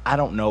I'm like, I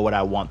don't know what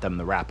I want them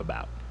to rap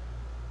about.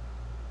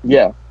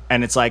 Yeah.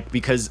 And it's like,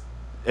 because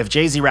if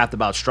Jay-Z rapped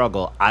about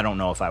struggle, I don't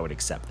know if I would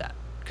accept that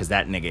because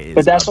that nigga is.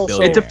 But that's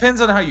also, it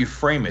depends on how you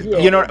frame it. Yeah.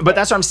 You know, but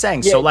that's what I'm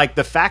saying. Yeah. So like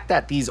the fact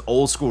that these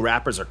old school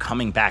rappers are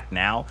coming back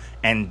now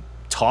and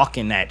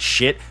talking that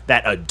shit,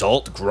 that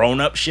adult grown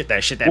up shit,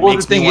 that shit that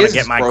makes me want to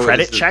get my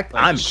credit checked,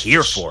 I'm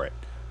here for it.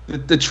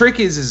 The trick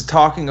is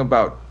talking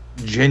about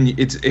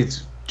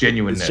it's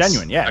genuineness. It's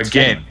genuine, yeah.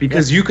 Again,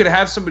 because you could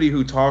have somebody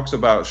who talks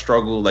about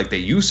struggle like they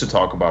used to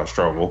talk about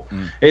struggle.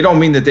 It don't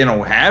mean that they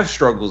don't have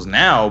struggles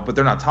now, but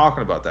they're not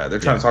talking about that. They're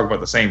trying to talk about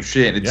the same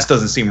shit, and it just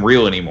doesn't seem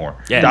real anymore.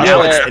 Yeah,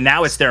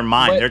 now it's their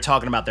mind. They're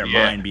talking about their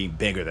mind being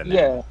bigger than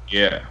that.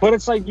 Yeah. But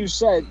it's like you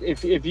said,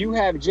 if you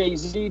have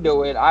Jay-Z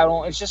do it,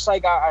 it's just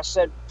like I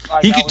said.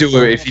 Like, he could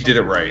do it if he did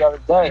it right. The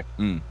other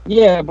day.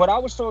 Yeah, but I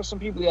was talking to some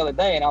people the other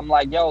day, and I'm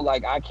like, yo,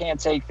 like, I can't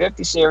take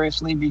 50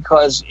 seriously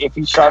because if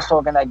he starts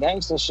talking that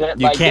gangster shit,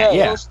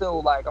 he'll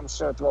still, like, I'm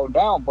sure throw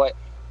down. But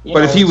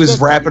if he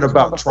was rapping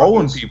about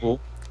trolling people,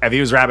 if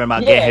he was rapping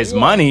about getting his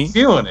money,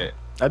 feeling it,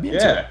 I'd be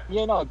into it.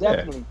 Yeah, no,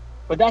 definitely. Yeah.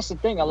 But that's the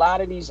thing. A lot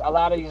of these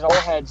old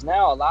heads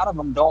now, a lot of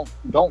them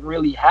don't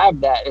really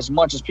have that as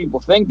much as people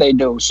think they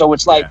do. So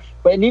it's like,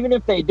 but even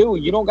if they do,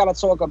 you don't got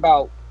to talk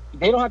about.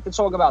 They don't have to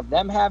talk about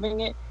them having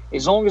it,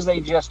 as long as they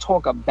just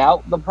talk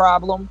about the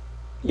problem.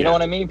 You know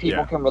what I mean?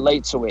 People can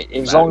relate to it,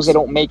 as long as they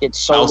don't make it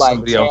so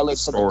like tailored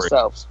to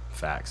themselves.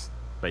 Facts.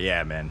 But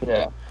yeah, man.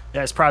 Yeah.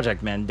 Yeah, it's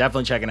Project, man.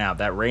 Definitely checking it out.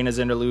 That Reina's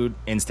interlude,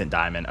 instant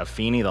diamond.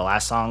 Afeni, the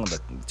last song, the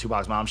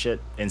Tupac's mom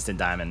shit, instant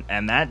diamond.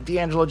 And that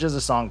D'Angelo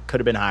Jizza song could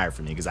have been higher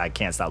for me because I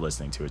can't stop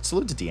listening to it.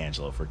 Salute to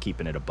D'Angelo for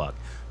keeping it a buck.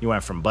 You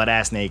went from butt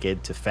ass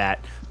naked to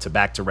fat to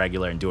back to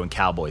regular and doing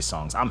cowboy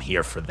songs. I'm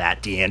here for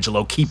that,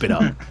 D'Angelo. Keep it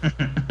up.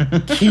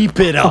 Keep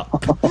it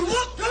up.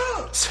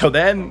 So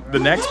then the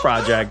next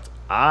project,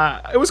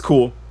 it was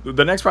cool.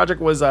 The next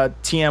project was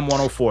TM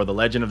 104, The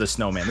Legend of the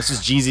Snowman. This was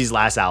Jeezy's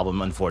last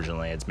album,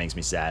 unfortunately. It makes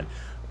me sad.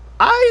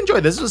 I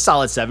enjoyed this. It was a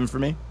solid 7 for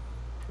me.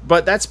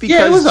 But that's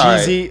because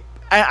Jeezy,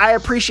 I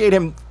appreciate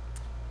him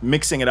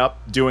mixing it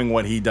up, doing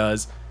what he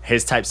does,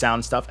 his type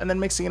sound stuff, and then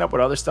mixing it up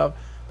with other stuff.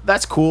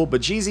 That's cool,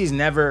 but Jeezy's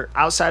never,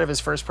 outside of his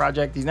first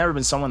project, he's never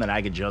been someone that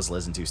I could just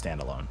listen to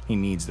stand alone. He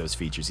needs those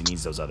features. He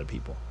needs those other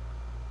people.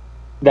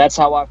 That's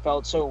how I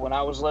felt, too. When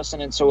I was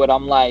listening to it,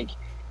 I'm like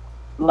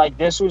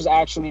this was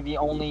actually the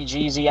only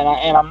Jeezy,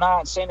 and I'm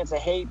not saying it's a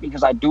hate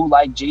because I do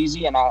like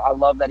Jeezy, and I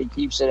love that he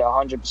keeps it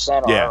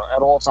 100%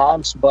 at all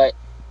times, but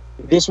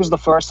this was the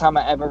first time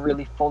I ever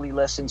really fully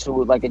listened to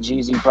like a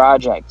Jeezy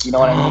project. You know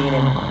what I mean?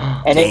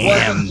 And damn,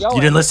 it wasn't,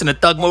 you didn't listen to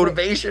Thug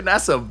Motivation?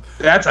 That's a classic.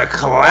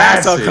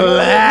 That's a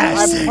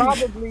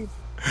classic.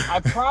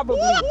 I probably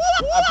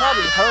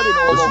heard it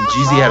all. Listen,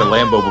 Jeezy had a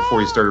Lambo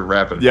before he started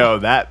rapping. Yo,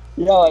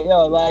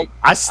 like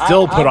I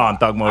still put on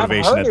Thug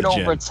Motivation at the gym. I've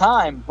heard it over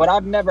time, but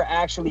I've never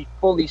actually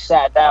fully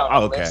sat down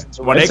and listened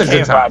to when it.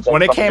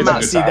 When it came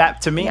out, see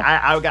that to me,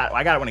 I got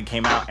it when it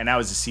came out, and that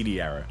was the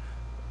CD era.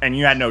 And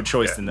you had no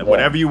choice in that.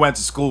 Whatever you went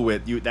to school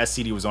with, that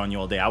CD was on you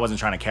all day. I wasn't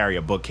trying to carry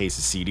a bookcase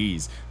of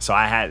CDs, so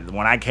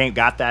when I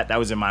got that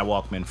was in my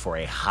Walkman for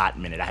a hot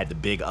minute. I had the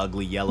big,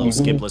 ugly, yellow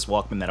skipless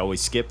Walkman that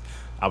always skipped.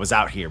 I was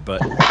out here,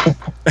 but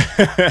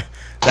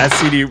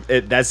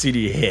that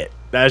CD hit.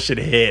 That shit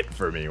hit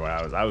for me when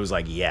I was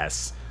like,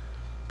 yes.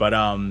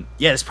 But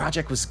this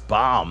project was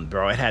bomb,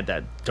 bro. It had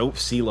that dope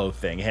CeeLo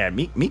thing. It had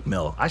Meek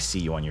Mill. I see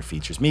you on your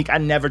features. Meek, I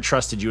never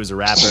trusted you as a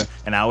rapper,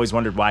 and I always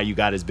wondered why you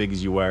got as big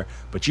as you were.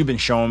 But you've been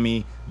showing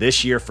me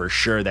this year for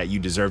sure that you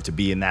deserve to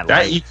be in that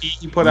light.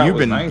 EP you put out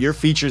was nice. Your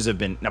features have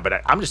been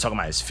I'm just talking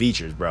about his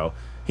features, bro.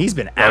 He's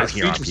been out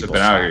here on people's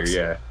tracks.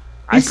 Yeah.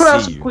 He's put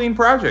out some clean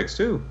projects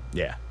too.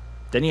 Yeah.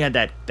 Then you had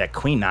that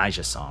Queen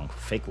Naija song,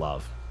 Fake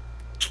Love.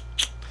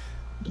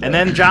 And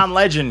then John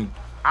Legend,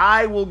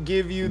 I will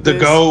give you this. The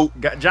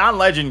GOAT. John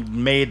Legend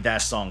made that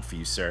song for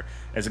you, sir.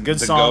 It's a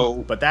good song,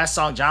 GOAT. But that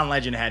song, John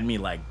Legend had me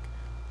like,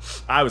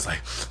 I was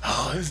like,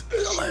 oh, it's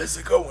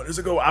a good one. It's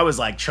a good one. I was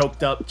like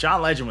choked up.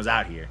 John Legend was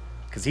out here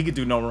because he could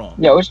do no wrong.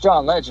 Yo, it's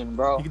John Legend,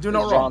 bro. He could do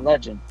no wrong. John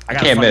Legend. I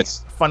got a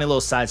funny little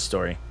side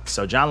story.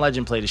 So John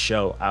Legend played a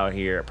show out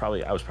here.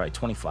 I was probably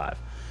 25.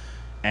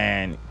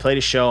 And played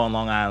a show on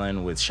Long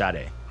Island with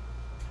Sade.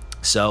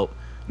 So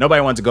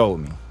nobody wanted to go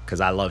with me because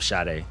I love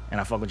Sade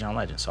and I fuck with John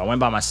Legend. So I went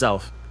by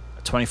myself,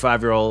 a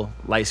 25-year-old,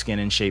 light-skinned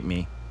and shaped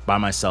me, by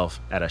myself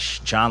at a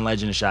John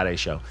Legend and Sade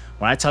show.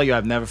 When I tell you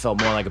I've never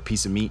felt more like a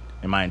piece of meat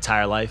in my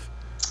entire life,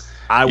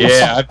 I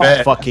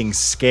was fucking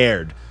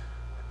scared.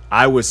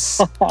 I was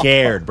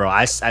scared, bro.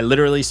 I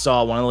literally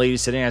saw one of the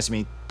ladies sitting next to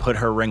me put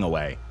her ring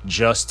away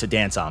just to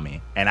dance on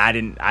me, and I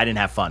didn't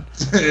have fun.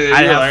 I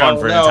didn't have fun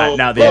for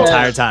the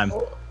entire time.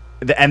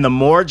 And the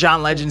more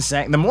John Legend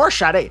sang, the more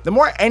Sade, the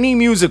more any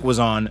music was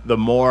on, the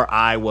more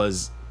I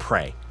was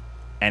prey,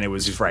 and it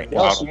was frightening.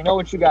 Yo, so you know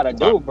what you gotta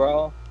do,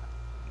 bro?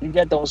 You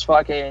get those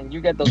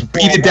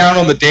beat it down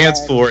on the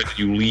dance floor and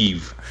you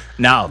leave.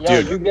 No,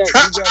 dude.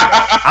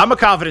 I'm a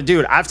confident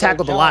dude. I've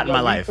tackled a lot in my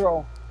life.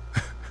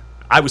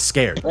 I was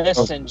scared.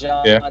 Listen,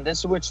 John, this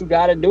is what you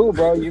gotta do,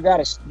 bro. You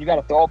gotta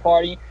throw a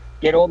party,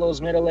 get all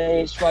those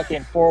middle-aged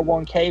fucking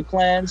 401k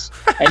plans,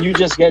 and you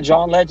just get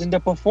John Legend to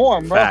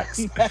perform, bro.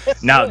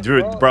 Facts. Now,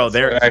 dude, bro,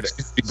 they're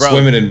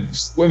swimming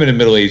in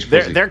middle-aged.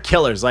 They're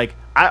killers. Like,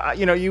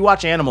 you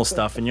watch animal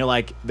stuff, and you're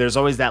like, there's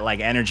always that like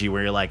energy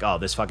where you're like, oh,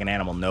 this fucking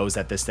animal knows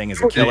that this thing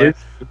is a killer.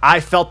 I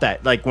felt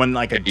that, like when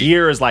like a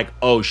deer is like,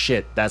 oh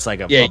shit, that's like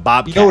a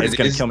bobcat is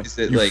gonna kill me.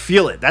 You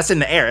feel it. That's in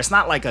the air. It's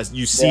not like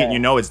you see it, and you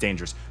know it's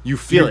dangerous. You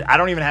feel it. I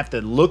don't even have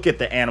to look at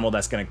the animal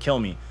that's gonna kill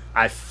me.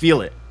 I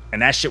feel it,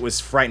 and that shit was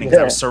frightening because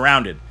I was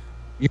surrounded.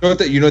 You know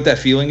what that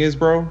feeling is,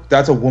 bro?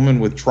 That's a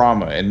woman with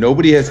trauma, and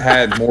nobody has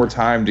had more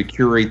time to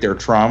curate their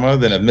trauma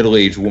than a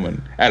middle-aged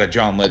woman at a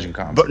John Legend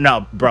concert. But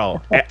no,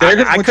 bro, I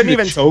couldn't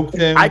even choke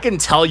them. I can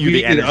tell you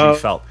the energy you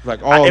felt.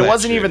 Like all it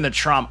wasn't even the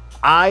trauma.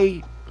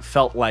 I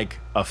felt like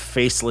a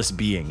faceless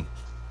being.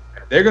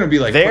 They're gonna be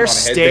like their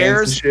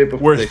stares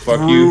were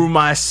through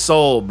my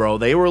soul, bro.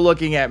 They were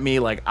looking at me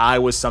like I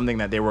was something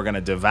that they were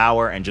gonna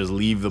devour and just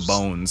leave the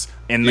bones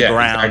in the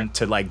ground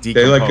to like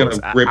decompose.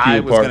 I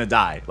was gonna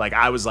die. Like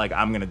I was like,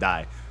 I'm gonna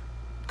die.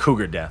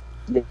 Cougar death.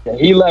 Yeah,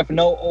 he left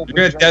no open.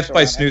 You're gonna death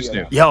by Snoo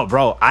Snoo. Yo,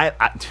 bro, I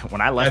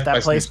when I left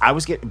that place, I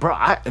was getting, bro,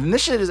 and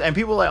this shit is, and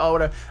people are like, oh,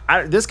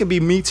 whatever. This could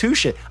be Me Too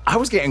shit. I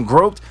was getting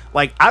groped,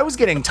 like I was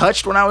getting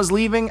touched when I was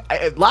leaving.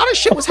 A lot of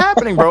shit was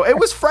happening, bro. It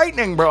was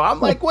frightening, bro. I'm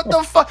like, what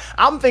the fuck?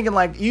 I'm thinking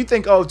like, you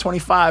think, oh,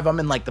 25, I'm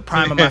in like the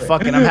prime of my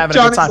fucking, I'm having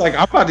a good time. Like,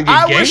 I'm about to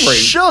get gang raped. I was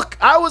shook.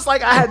 I was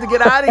like, I had to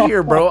get out of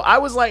here, bro. I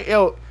was like,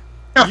 yo.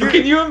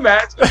 Can you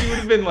imagine? You would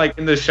have been like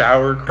in the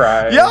shower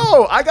crying.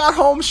 Yo, I got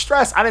home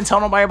stressed. I didn't tell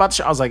nobody about the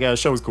show. I was like, yeah, the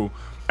show was cool.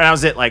 And that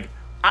was it. Like,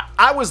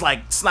 I was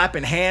like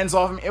slapping hands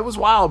off him. It was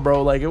wild,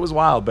 bro. Like, it was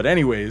wild. But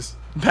anyways,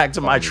 back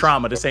to my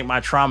trauma. This ain't my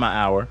trauma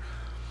hour.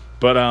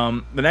 But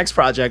the next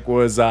project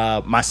was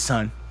my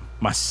son,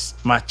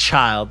 my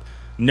child,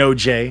 No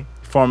J,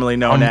 formerly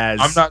known as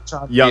I'm not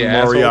trying to Young be an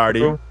asshole, Moriarty.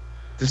 bro.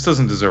 This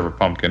doesn't deserve a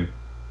pumpkin.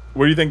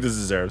 What do you think this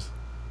deserves?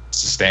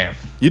 It's a stamp.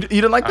 You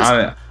didn't like this?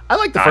 I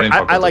like the I first. didn't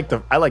fuck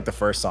with I like the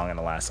first song and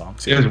the last song.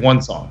 It was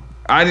one song.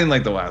 I didn't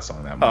like the last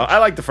song that much. I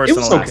like the first It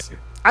and was the last. okay.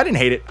 I didn't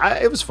hate it.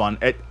 It was fun.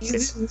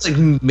 It's like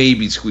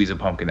maybe squeeze a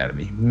pumpkin out of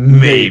me.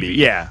 Maybe,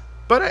 yeah.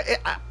 But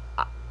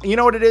you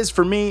know what it is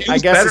for me? I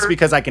was guess it's better.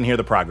 because I can hear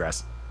the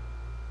progress.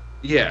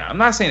 Yeah, I'm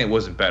not saying it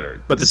wasn't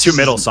better. But the two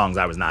middle songs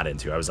I was not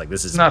into. I was like,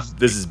 this is Not-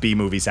 B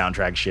movie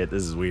soundtrack shit.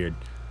 This is weird.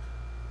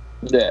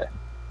 Yeah.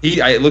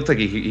 It looked like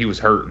he was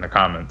hurt in the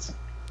comments.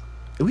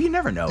 Well, you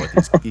never know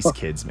with these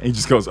kids, man. He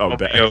just goes, oh,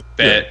 bet. Yo,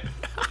 bet.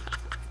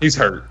 He's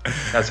hurt.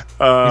 He's hurt.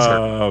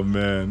 Oh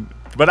man.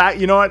 But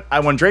you know what?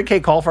 When Drake K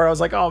called for it, I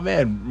was like, oh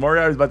man,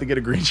 Moriarty's about to get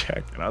a green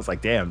check. And I was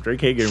like, damn, Drake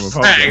K gave him a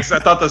pumpkin. Thanks. I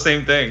thought the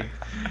same thing.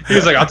 He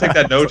was like, I'll take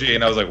that Noji.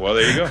 And I was like, well,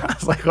 there you go. I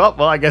was like, oh,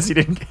 well, I guess he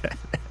didn't get it.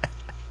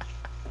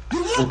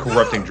 We're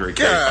corrupting Drake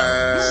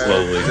God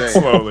slowly. damn.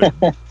 Slowly.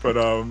 But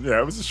yeah,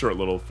 it was a short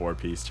little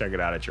 4-piece. Check it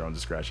out at your own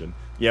discretion.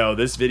 Yo,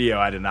 this video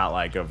I did not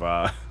like of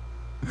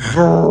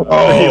Bro,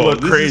 He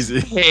looked this crazy.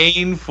 is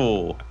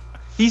painful.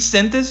 He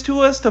sent this to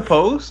us to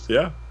post?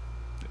 yeah.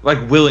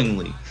 Like,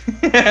 willingly.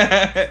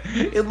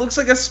 It looks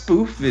like a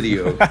spoof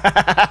video.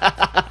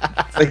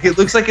 Like, it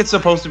looks like it's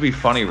supposed to be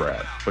funny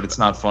rap, but it's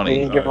not He funny.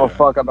 didn't give a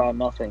fuck about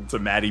nothing. It's a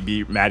Maddie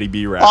B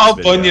rap. All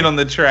video. Bunyan on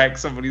the track,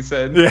 somebody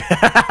said.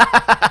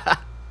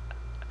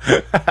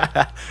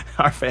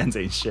 Our fans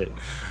ain't shit.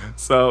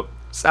 So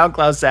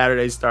SoundCloud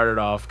Saturday started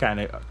off kind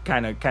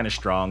of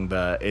strong.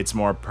 It's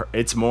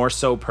more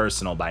so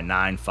personal by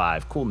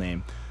 9-5. Cool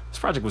name. This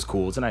project was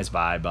cool. It's a nice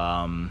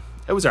vibe.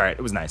 It was alright.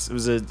 It was nice. It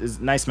was a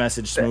nice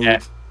message.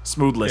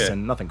 Smooth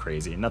listen. Nothing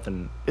crazy.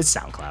 Nothing. It's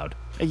SoundCloud.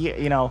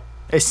 You know,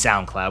 it's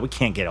SoundCloud. We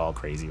can't get all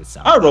crazy with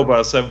SoundCloud. I don't know about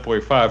a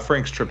 7.5.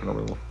 Frank's tripping a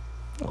little.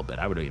 A little bit.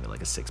 I would give it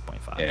like a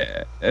 6.5.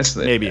 Yeah, that's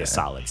Maybe a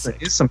solid 6.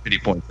 There's some pity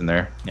points in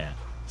there. Yeah.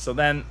 So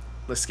then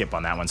let's skip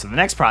on that one. So the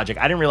next project,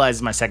 I didn't realize this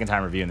is my second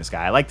time reviewing this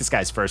guy. I like this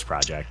guy's first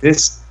project. I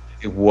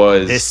hated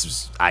bad.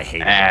 this. Yeah, I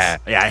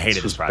hated This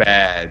this was project.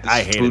 bad.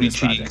 I hated Booty this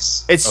project.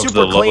 cheeks It's of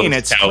super the clean. lowest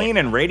It's talent. clean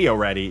and radio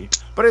ready,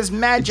 but it's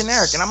mad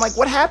generic. And I'm like,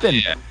 what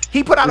happened? Yeah.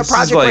 He put out This a is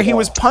project where like- he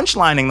was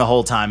punchlining the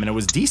whole time and it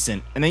was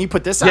decent. And then you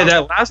put this out. Yeah,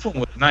 that last one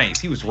was nice.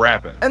 He was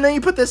rapping. And then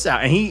you put this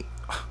out and he.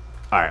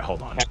 All right,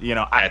 hold on. You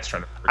know, That's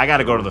trying to. I got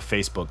to go to the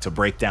Facebook to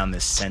break down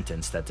this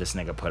sentence that this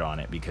nigga put on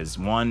it because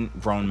one,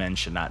 grown men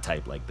should not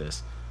type like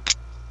this.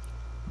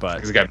 But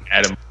Because it got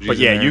mad emojis But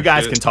in yeah, there you and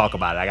guys shit. can talk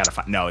about it. I gotta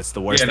find. No, it's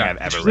the worst Yeah, thing no. I've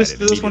Did ever you read. listen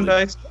to this one,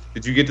 immediately. Dice?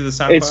 Did you get to the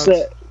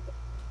SoundCloud?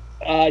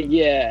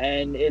 Yeah,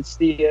 and it's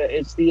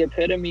the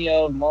epitome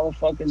of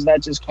motherfuckers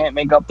that just can't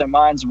make up their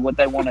minds of what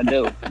they want to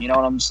do. You know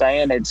what I'm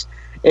saying?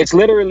 It's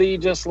literally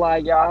just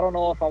like, yeah, I don't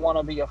know if I want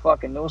to be a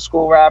fucking new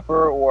school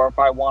rapper or if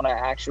I want to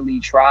actually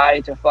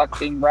try to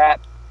fucking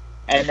rap.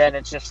 And then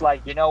it's just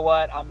like, you know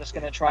what? I'm just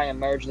gonna try and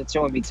merge the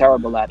two and be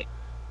terrible at it.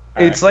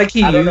 It's like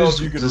he I don't know used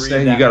if you could to read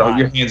say, that "You got line.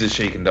 your hands are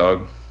shaking,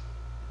 dog."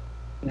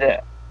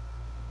 Yeah.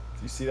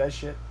 You see that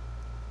shit?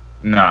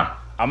 Nah.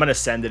 I'm gonna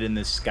send it in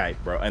this Skype,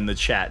 bro, in the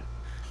chat.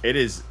 It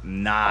is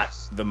not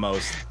the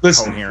most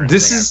Listen, coherent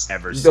this thing is I've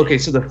ever seen. okay.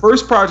 So the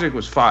first project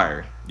was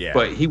fire, Yeah.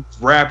 but he was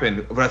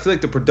rapping. But I feel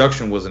like the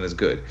production wasn't as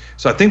good.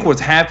 So I think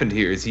what's happened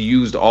here is he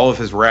used all of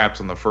his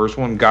raps on the first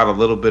one, got a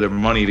little bit of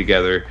money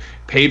together,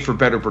 paid for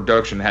better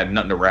production, had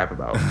nothing to rap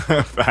about.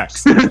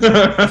 Facts.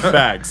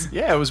 Facts.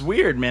 Yeah, it was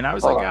weird, man. I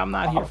was like, I'm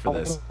not here for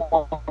this.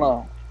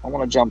 I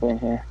want to jump in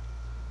here.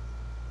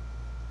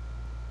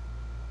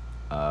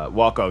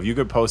 Walko, if you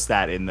could post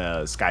that in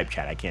the Skype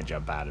chat, I can't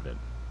jump out of it.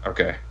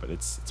 Okay. But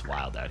it's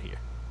wild out here.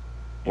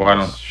 Well, I In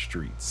the don't.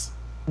 streets.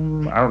 I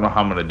don't know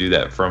how I'm gonna do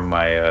that from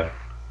my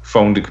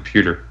phone to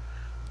computer.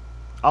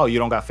 Oh, you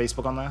don't got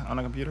Facebook on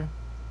the computer?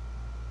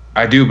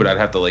 I do, but I'd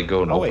have to like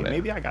go and Oh open wait, it.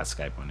 maybe I got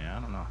Skype on there. I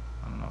don't know.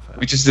 If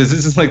We just this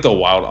is like the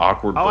wild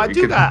awkward. Oh, I break.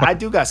 do got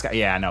Skype.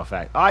 Yeah, I know.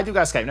 Fact. Oh, I do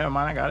got Skype. Never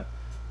mind, I got it.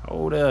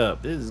 Hold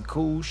up, this is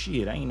cool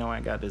shit. I ain't know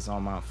I got this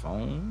on my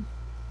phone.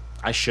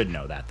 I should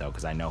know that though,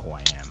 because I know who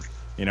I am.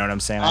 You know what I'm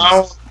saying?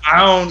 I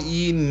don't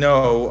even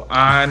know.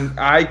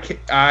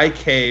 I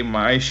came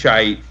my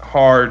shite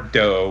hard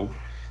though.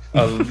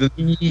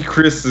 The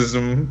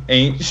criticism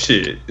ain't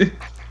shit.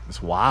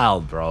 It's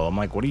wild, bro. I'm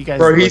like, what are you guys?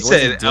 Bro, he like, what's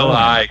said doing?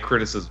 Li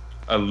criticism.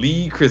 A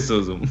Lee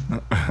criticism.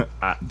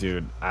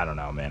 Dude, I don't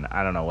know, man.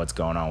 I don't know what's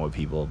going on with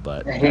people,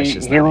 but that's He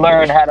just he not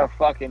learned English. how to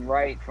fucking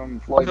write from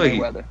Floyd I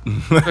feel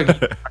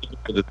Mayweather.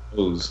 The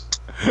toes.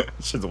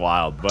 Shit's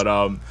wild, but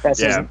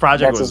That's yeah, his,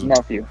 project that's was his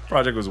nephew.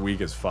 project was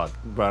weak as fuck,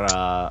 but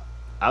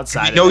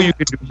outside You know of you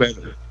that, can do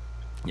better.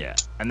 yeah,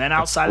 and then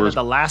outside of worst. it,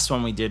 the last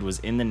one we did was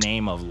In the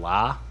Name of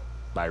La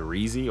by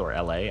Reezy or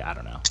LA, I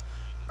don't know.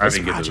 I This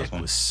didn't get to this project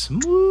one. was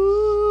smooth.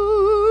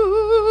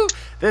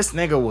 This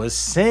nigga was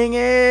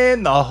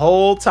singing the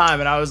whole time,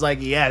 and I was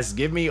like, yes,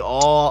 give me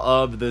all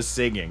of the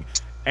singing.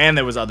 And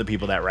there was other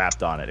people that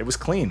rapped on it. It was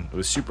clean. It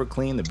was super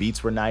clean. The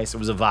beats were nice. It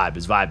was a vibe. It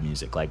was vibe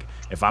music. Like,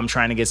 if I'm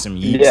trying to get some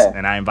yeets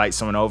and I invite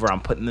someone over, I'm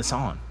putting this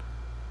on.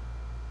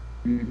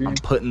 Mm-hmm. I'm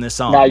putting this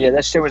on. Nah, yeah,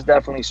 that shit was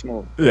definitely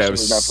smooth. Yeah, it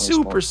was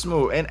super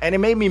smooth. And it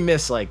made me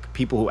miss, like,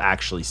 people who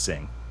actually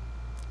sing.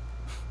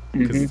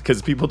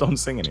 Because people don't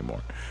sing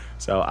anymore.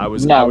 So I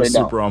was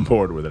super on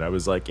board with it. I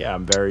was like, yeah,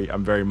 I'm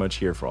very much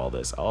here for all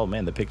this. Oh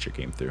man, the picture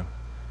came through.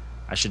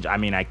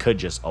 I could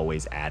just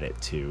always add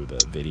it to the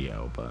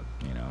video, but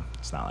you know,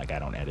 it's not like I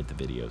don't edit the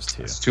videos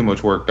too. It's too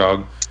much work,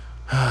 dog.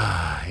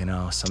 You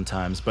know,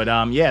 sometimes. But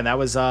yeah, that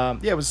was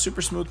it was a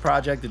super smooth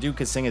project. The dude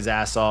could sing his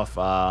ass off.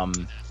 I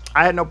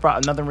had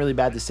nothing really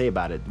bad to say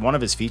about it. One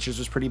of his features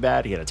was pretty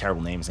bad. He had a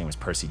terrible name. His name was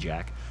Percy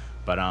Jack.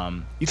 But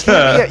you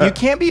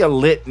can't be a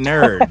lit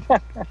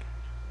nerd.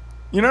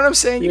 You know what I'm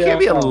saying? You can't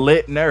be a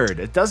lit nerd.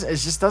 It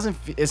just doesn't.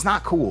 It's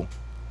not cool.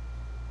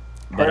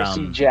 But,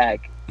 Percy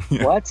Jack.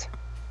 What?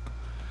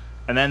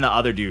 And then the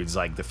other dudes,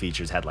 like the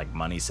features, had like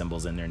money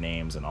symbols in their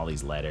names and all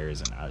these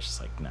letters, and I was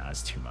just like, nah,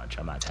 it's too much.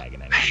 I'm not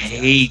tagging anything.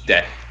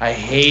 I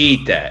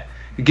hate that.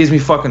 It gives me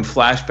fucking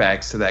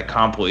flashbacks to that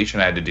compilation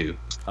I had to do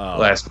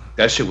last week.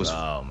 That shit was.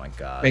 Oh my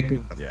god. Make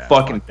me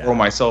fucking throw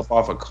myself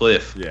off a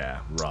cliff. Yeah,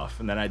 rough.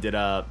 And then I did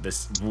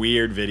this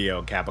weird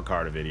video, Kappa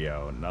Carta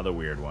video, another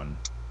weird one.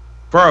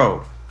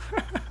 Bro,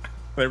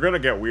 they're gonna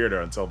get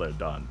weirder until they're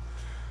done.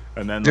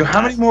 And then, dude,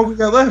 how many more we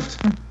got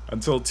left?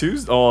 Until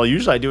Tuesday. Oh,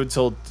 usually I do it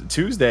till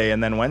Tuesday,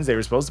 and then Wednesday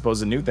we're supposed to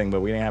post a new thing, but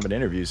we didn't have an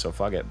interview, so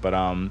fuck it. But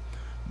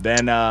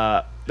then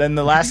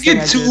the last you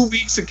thing get 2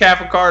 weeks of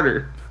Kappa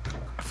Carter.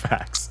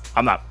 Facts.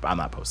 I'm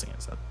not posting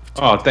it. So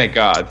oh, thank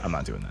God. I'm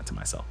not doing that to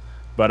myself.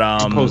 But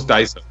post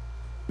Dice.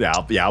 Yeah,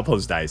 I'll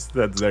post Dice.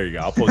 There you go.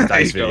 I'll post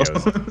Dice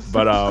videos.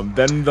 But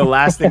then the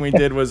last thing we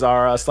did was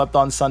our Slept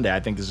On Sunday. I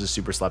think this was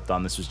super slept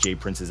on. This was Jay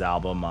Prince's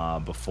album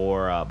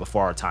before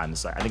our time.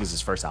 I think it's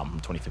his first album from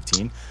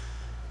 2015.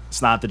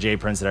 It's not the Jay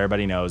Prince that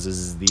everybody knows. This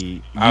is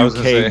the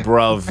UK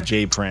bruv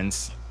Jay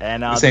Prince,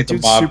 and the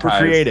dude's super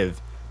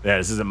creative. Yeah,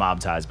 this isn't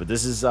Mob Ties, but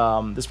this is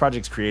this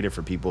project's creative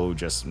for people who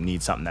just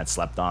need something that's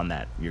slept on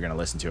that you're gonna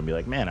listen to and be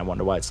like, man, I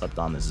wonder why it slept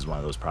on. This is one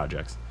of those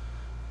projects.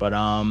 But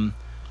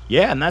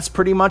yeah, and that's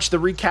pretty much the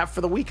recap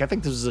for the week. I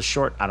think this was a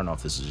short. I don't know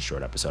if this is a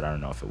short episode. I don't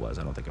know if it was.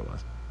 I don't think it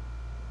was.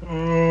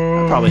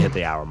 I probably hit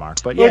the hour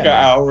mark, but yeah, like an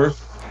hour.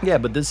 Yeah,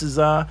 but this is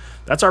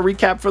that's our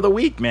recap for the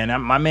week,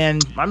 man. My man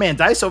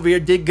Dice over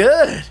here did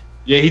good.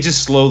 Yeah, he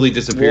just slowly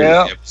disappeared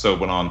as the episode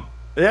went on.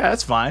 Yeah,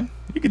 that's fine.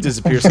 You could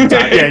disappear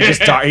sometimes. Yeah,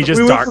 he just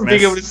we went darkness. from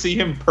being able to see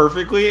him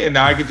perfectly, and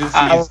now I could just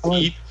see his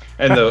teeth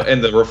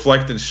and the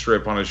reflected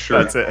strip on his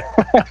shirt.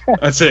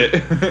 That's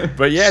it.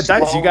 But yeah,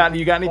 Dice, you got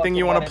anything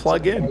you want to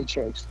plug in?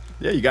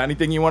 Yeah, you got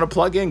anything you want to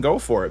plug in? Go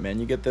for it, man.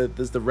 You get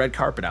there's the red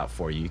carpet out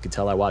for you. You can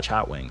tell I watch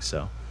Hot Wings,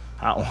 so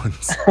Hot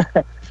Ones.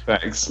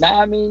 Thanks.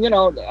 Nah, I mean,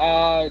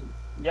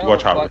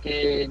 watch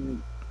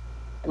fucking,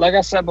 like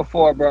I said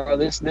before, bro.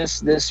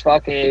 This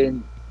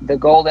fucking the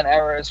golden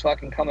era is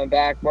fucking coming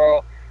back,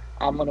 bro.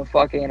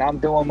 I'm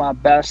doing my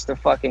best to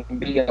fucking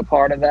be a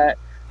part of that.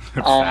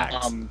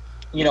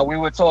 We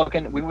were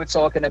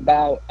talking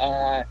about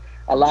a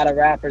lot of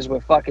rappers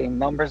with fucking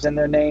numbers in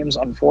their names.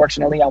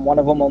 Unfortunately, I'm one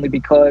of them only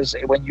because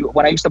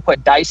when I used to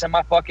put Dice in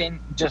my fucking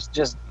just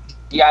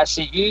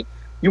DICE,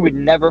 you would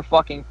never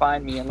fucking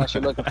find me unless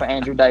you're looking for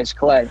Andrew Dice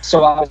Clay.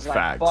 So I was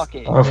like, fuck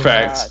it.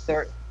 Facts.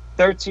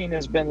 13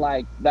 has been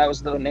like, that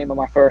was the name of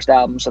my first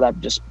album, so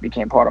that just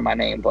became part of my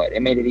name, but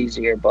it made it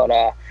easier. But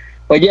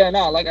yeah,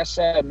 no, like I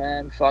said,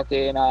 man,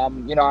 fucking,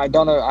 I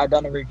done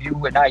a review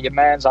with Not Your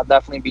Mans. I'll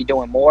definitely be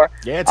doing more.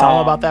 Yeah, tell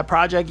them about that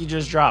project you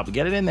just dropped.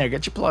 Get it in there.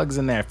 Get your plugs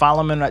in there.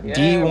 Follow them at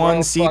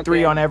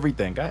D1C3 on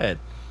everything. Go ahead.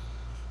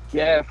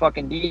 Yeah,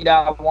 fucking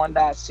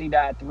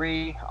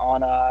D.1.C.3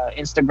 on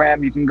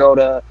Instagram. You can go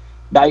to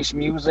Dice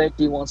Music,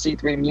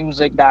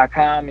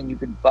 D1C3music.com, and you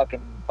can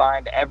fucking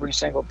find every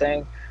single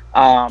thing.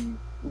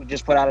 We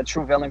just put out a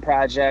True Villain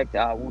project,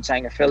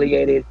 Wu-Tang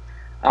affiliated.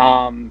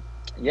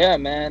 Yeah,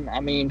 man. I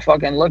mean,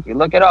 fucking look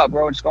it up,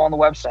 bro. Just go on the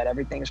website.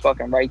 Everything's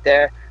fucking right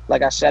there.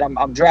 Like I said,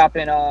 I'm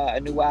dropping a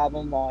new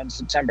album on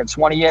September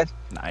 20th.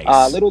 Nice.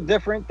 A little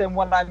different than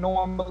what I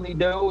normally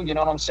do. You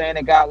know what I'm saying?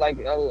 It got like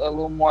a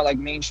little more like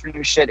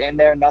mainstream shit in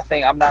there.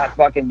 Nothing. I'm not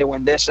fucking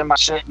doing this in my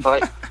shit,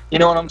 but you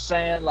know what I'm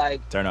saying?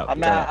 Like, turn up. I'm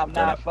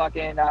not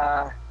fucking.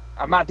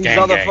 I'm not these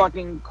other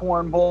fucking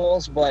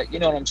cornballs, but you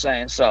know what I'm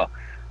saying. So,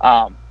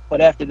 but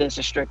after this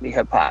is strictly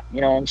hip hop.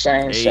 You know what I'm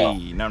saying? Hey, so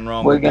nothing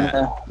wrong with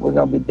that. We're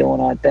gonna be doing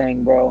our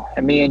thing, bro.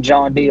 And me and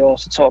John D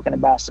also talking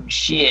about some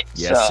shit.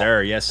 Yes,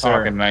 sir. Yes,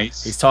 sir. Talking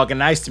nice. He's talking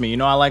nice to me. You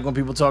know I like when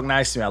people talk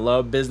nice to me. I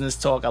love business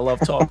talk. I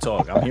love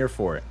talk. I'm here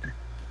for it.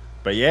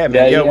 But yeah,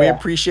 man, we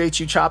appreciate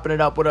you chopping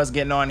it up with us,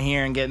 getting on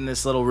here and getting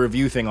this little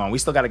review thing on. We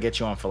still got to get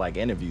you on for like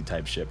interview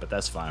type shit, but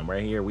that's fine.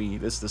 Right here,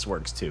 this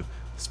works too.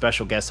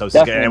 Special guest host,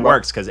 and it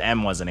works because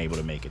M wasn't able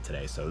to make it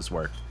today, so this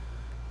worked.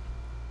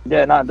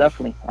 Yeah, no,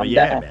 definitely. But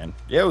yeah, man.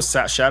 Yo,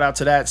 shout out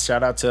to that.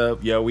 Shout out to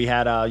we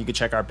had you could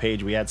check our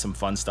page. We had some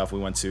fun stuff. We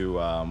went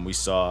to we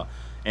saw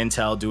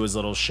Intel do his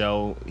little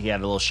show. He had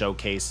a little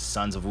showcase,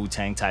 Sons of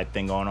Wu-Tang type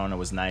thing going on. It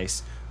was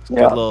nice. It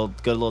was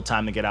good little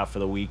time to get out for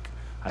the week.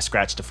 I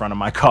scratched the front of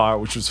my car,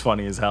 which was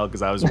funny as hell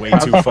because I was way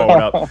too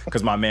forward up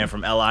because my man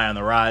from LI on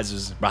the Rise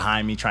was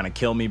behind me trying to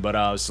kill me.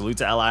 But salute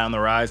to LI on the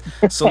Rise.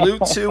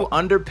 Salute to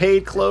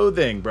Underpaid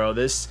Clothing, bro.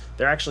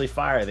 They're actually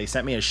fire. They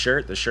sent me a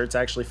shirt. The shirt's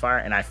actually fire,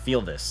 and I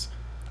feel this.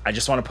 I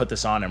just want to put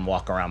this on and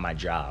walk around my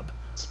job.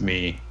 It's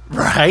me.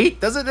 Right?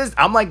 Doesn't this?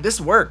 I'm like, this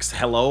works.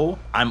 Hello,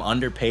 I'm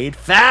underpaid.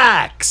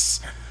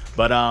 Facts.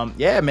 But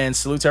yeah, man.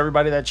 Salute to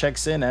everybody that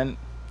checks in, and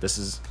this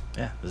is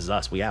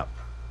us. We out.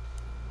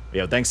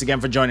 Yo, thanks again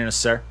for joining us,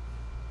 sir.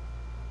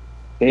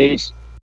 Peace.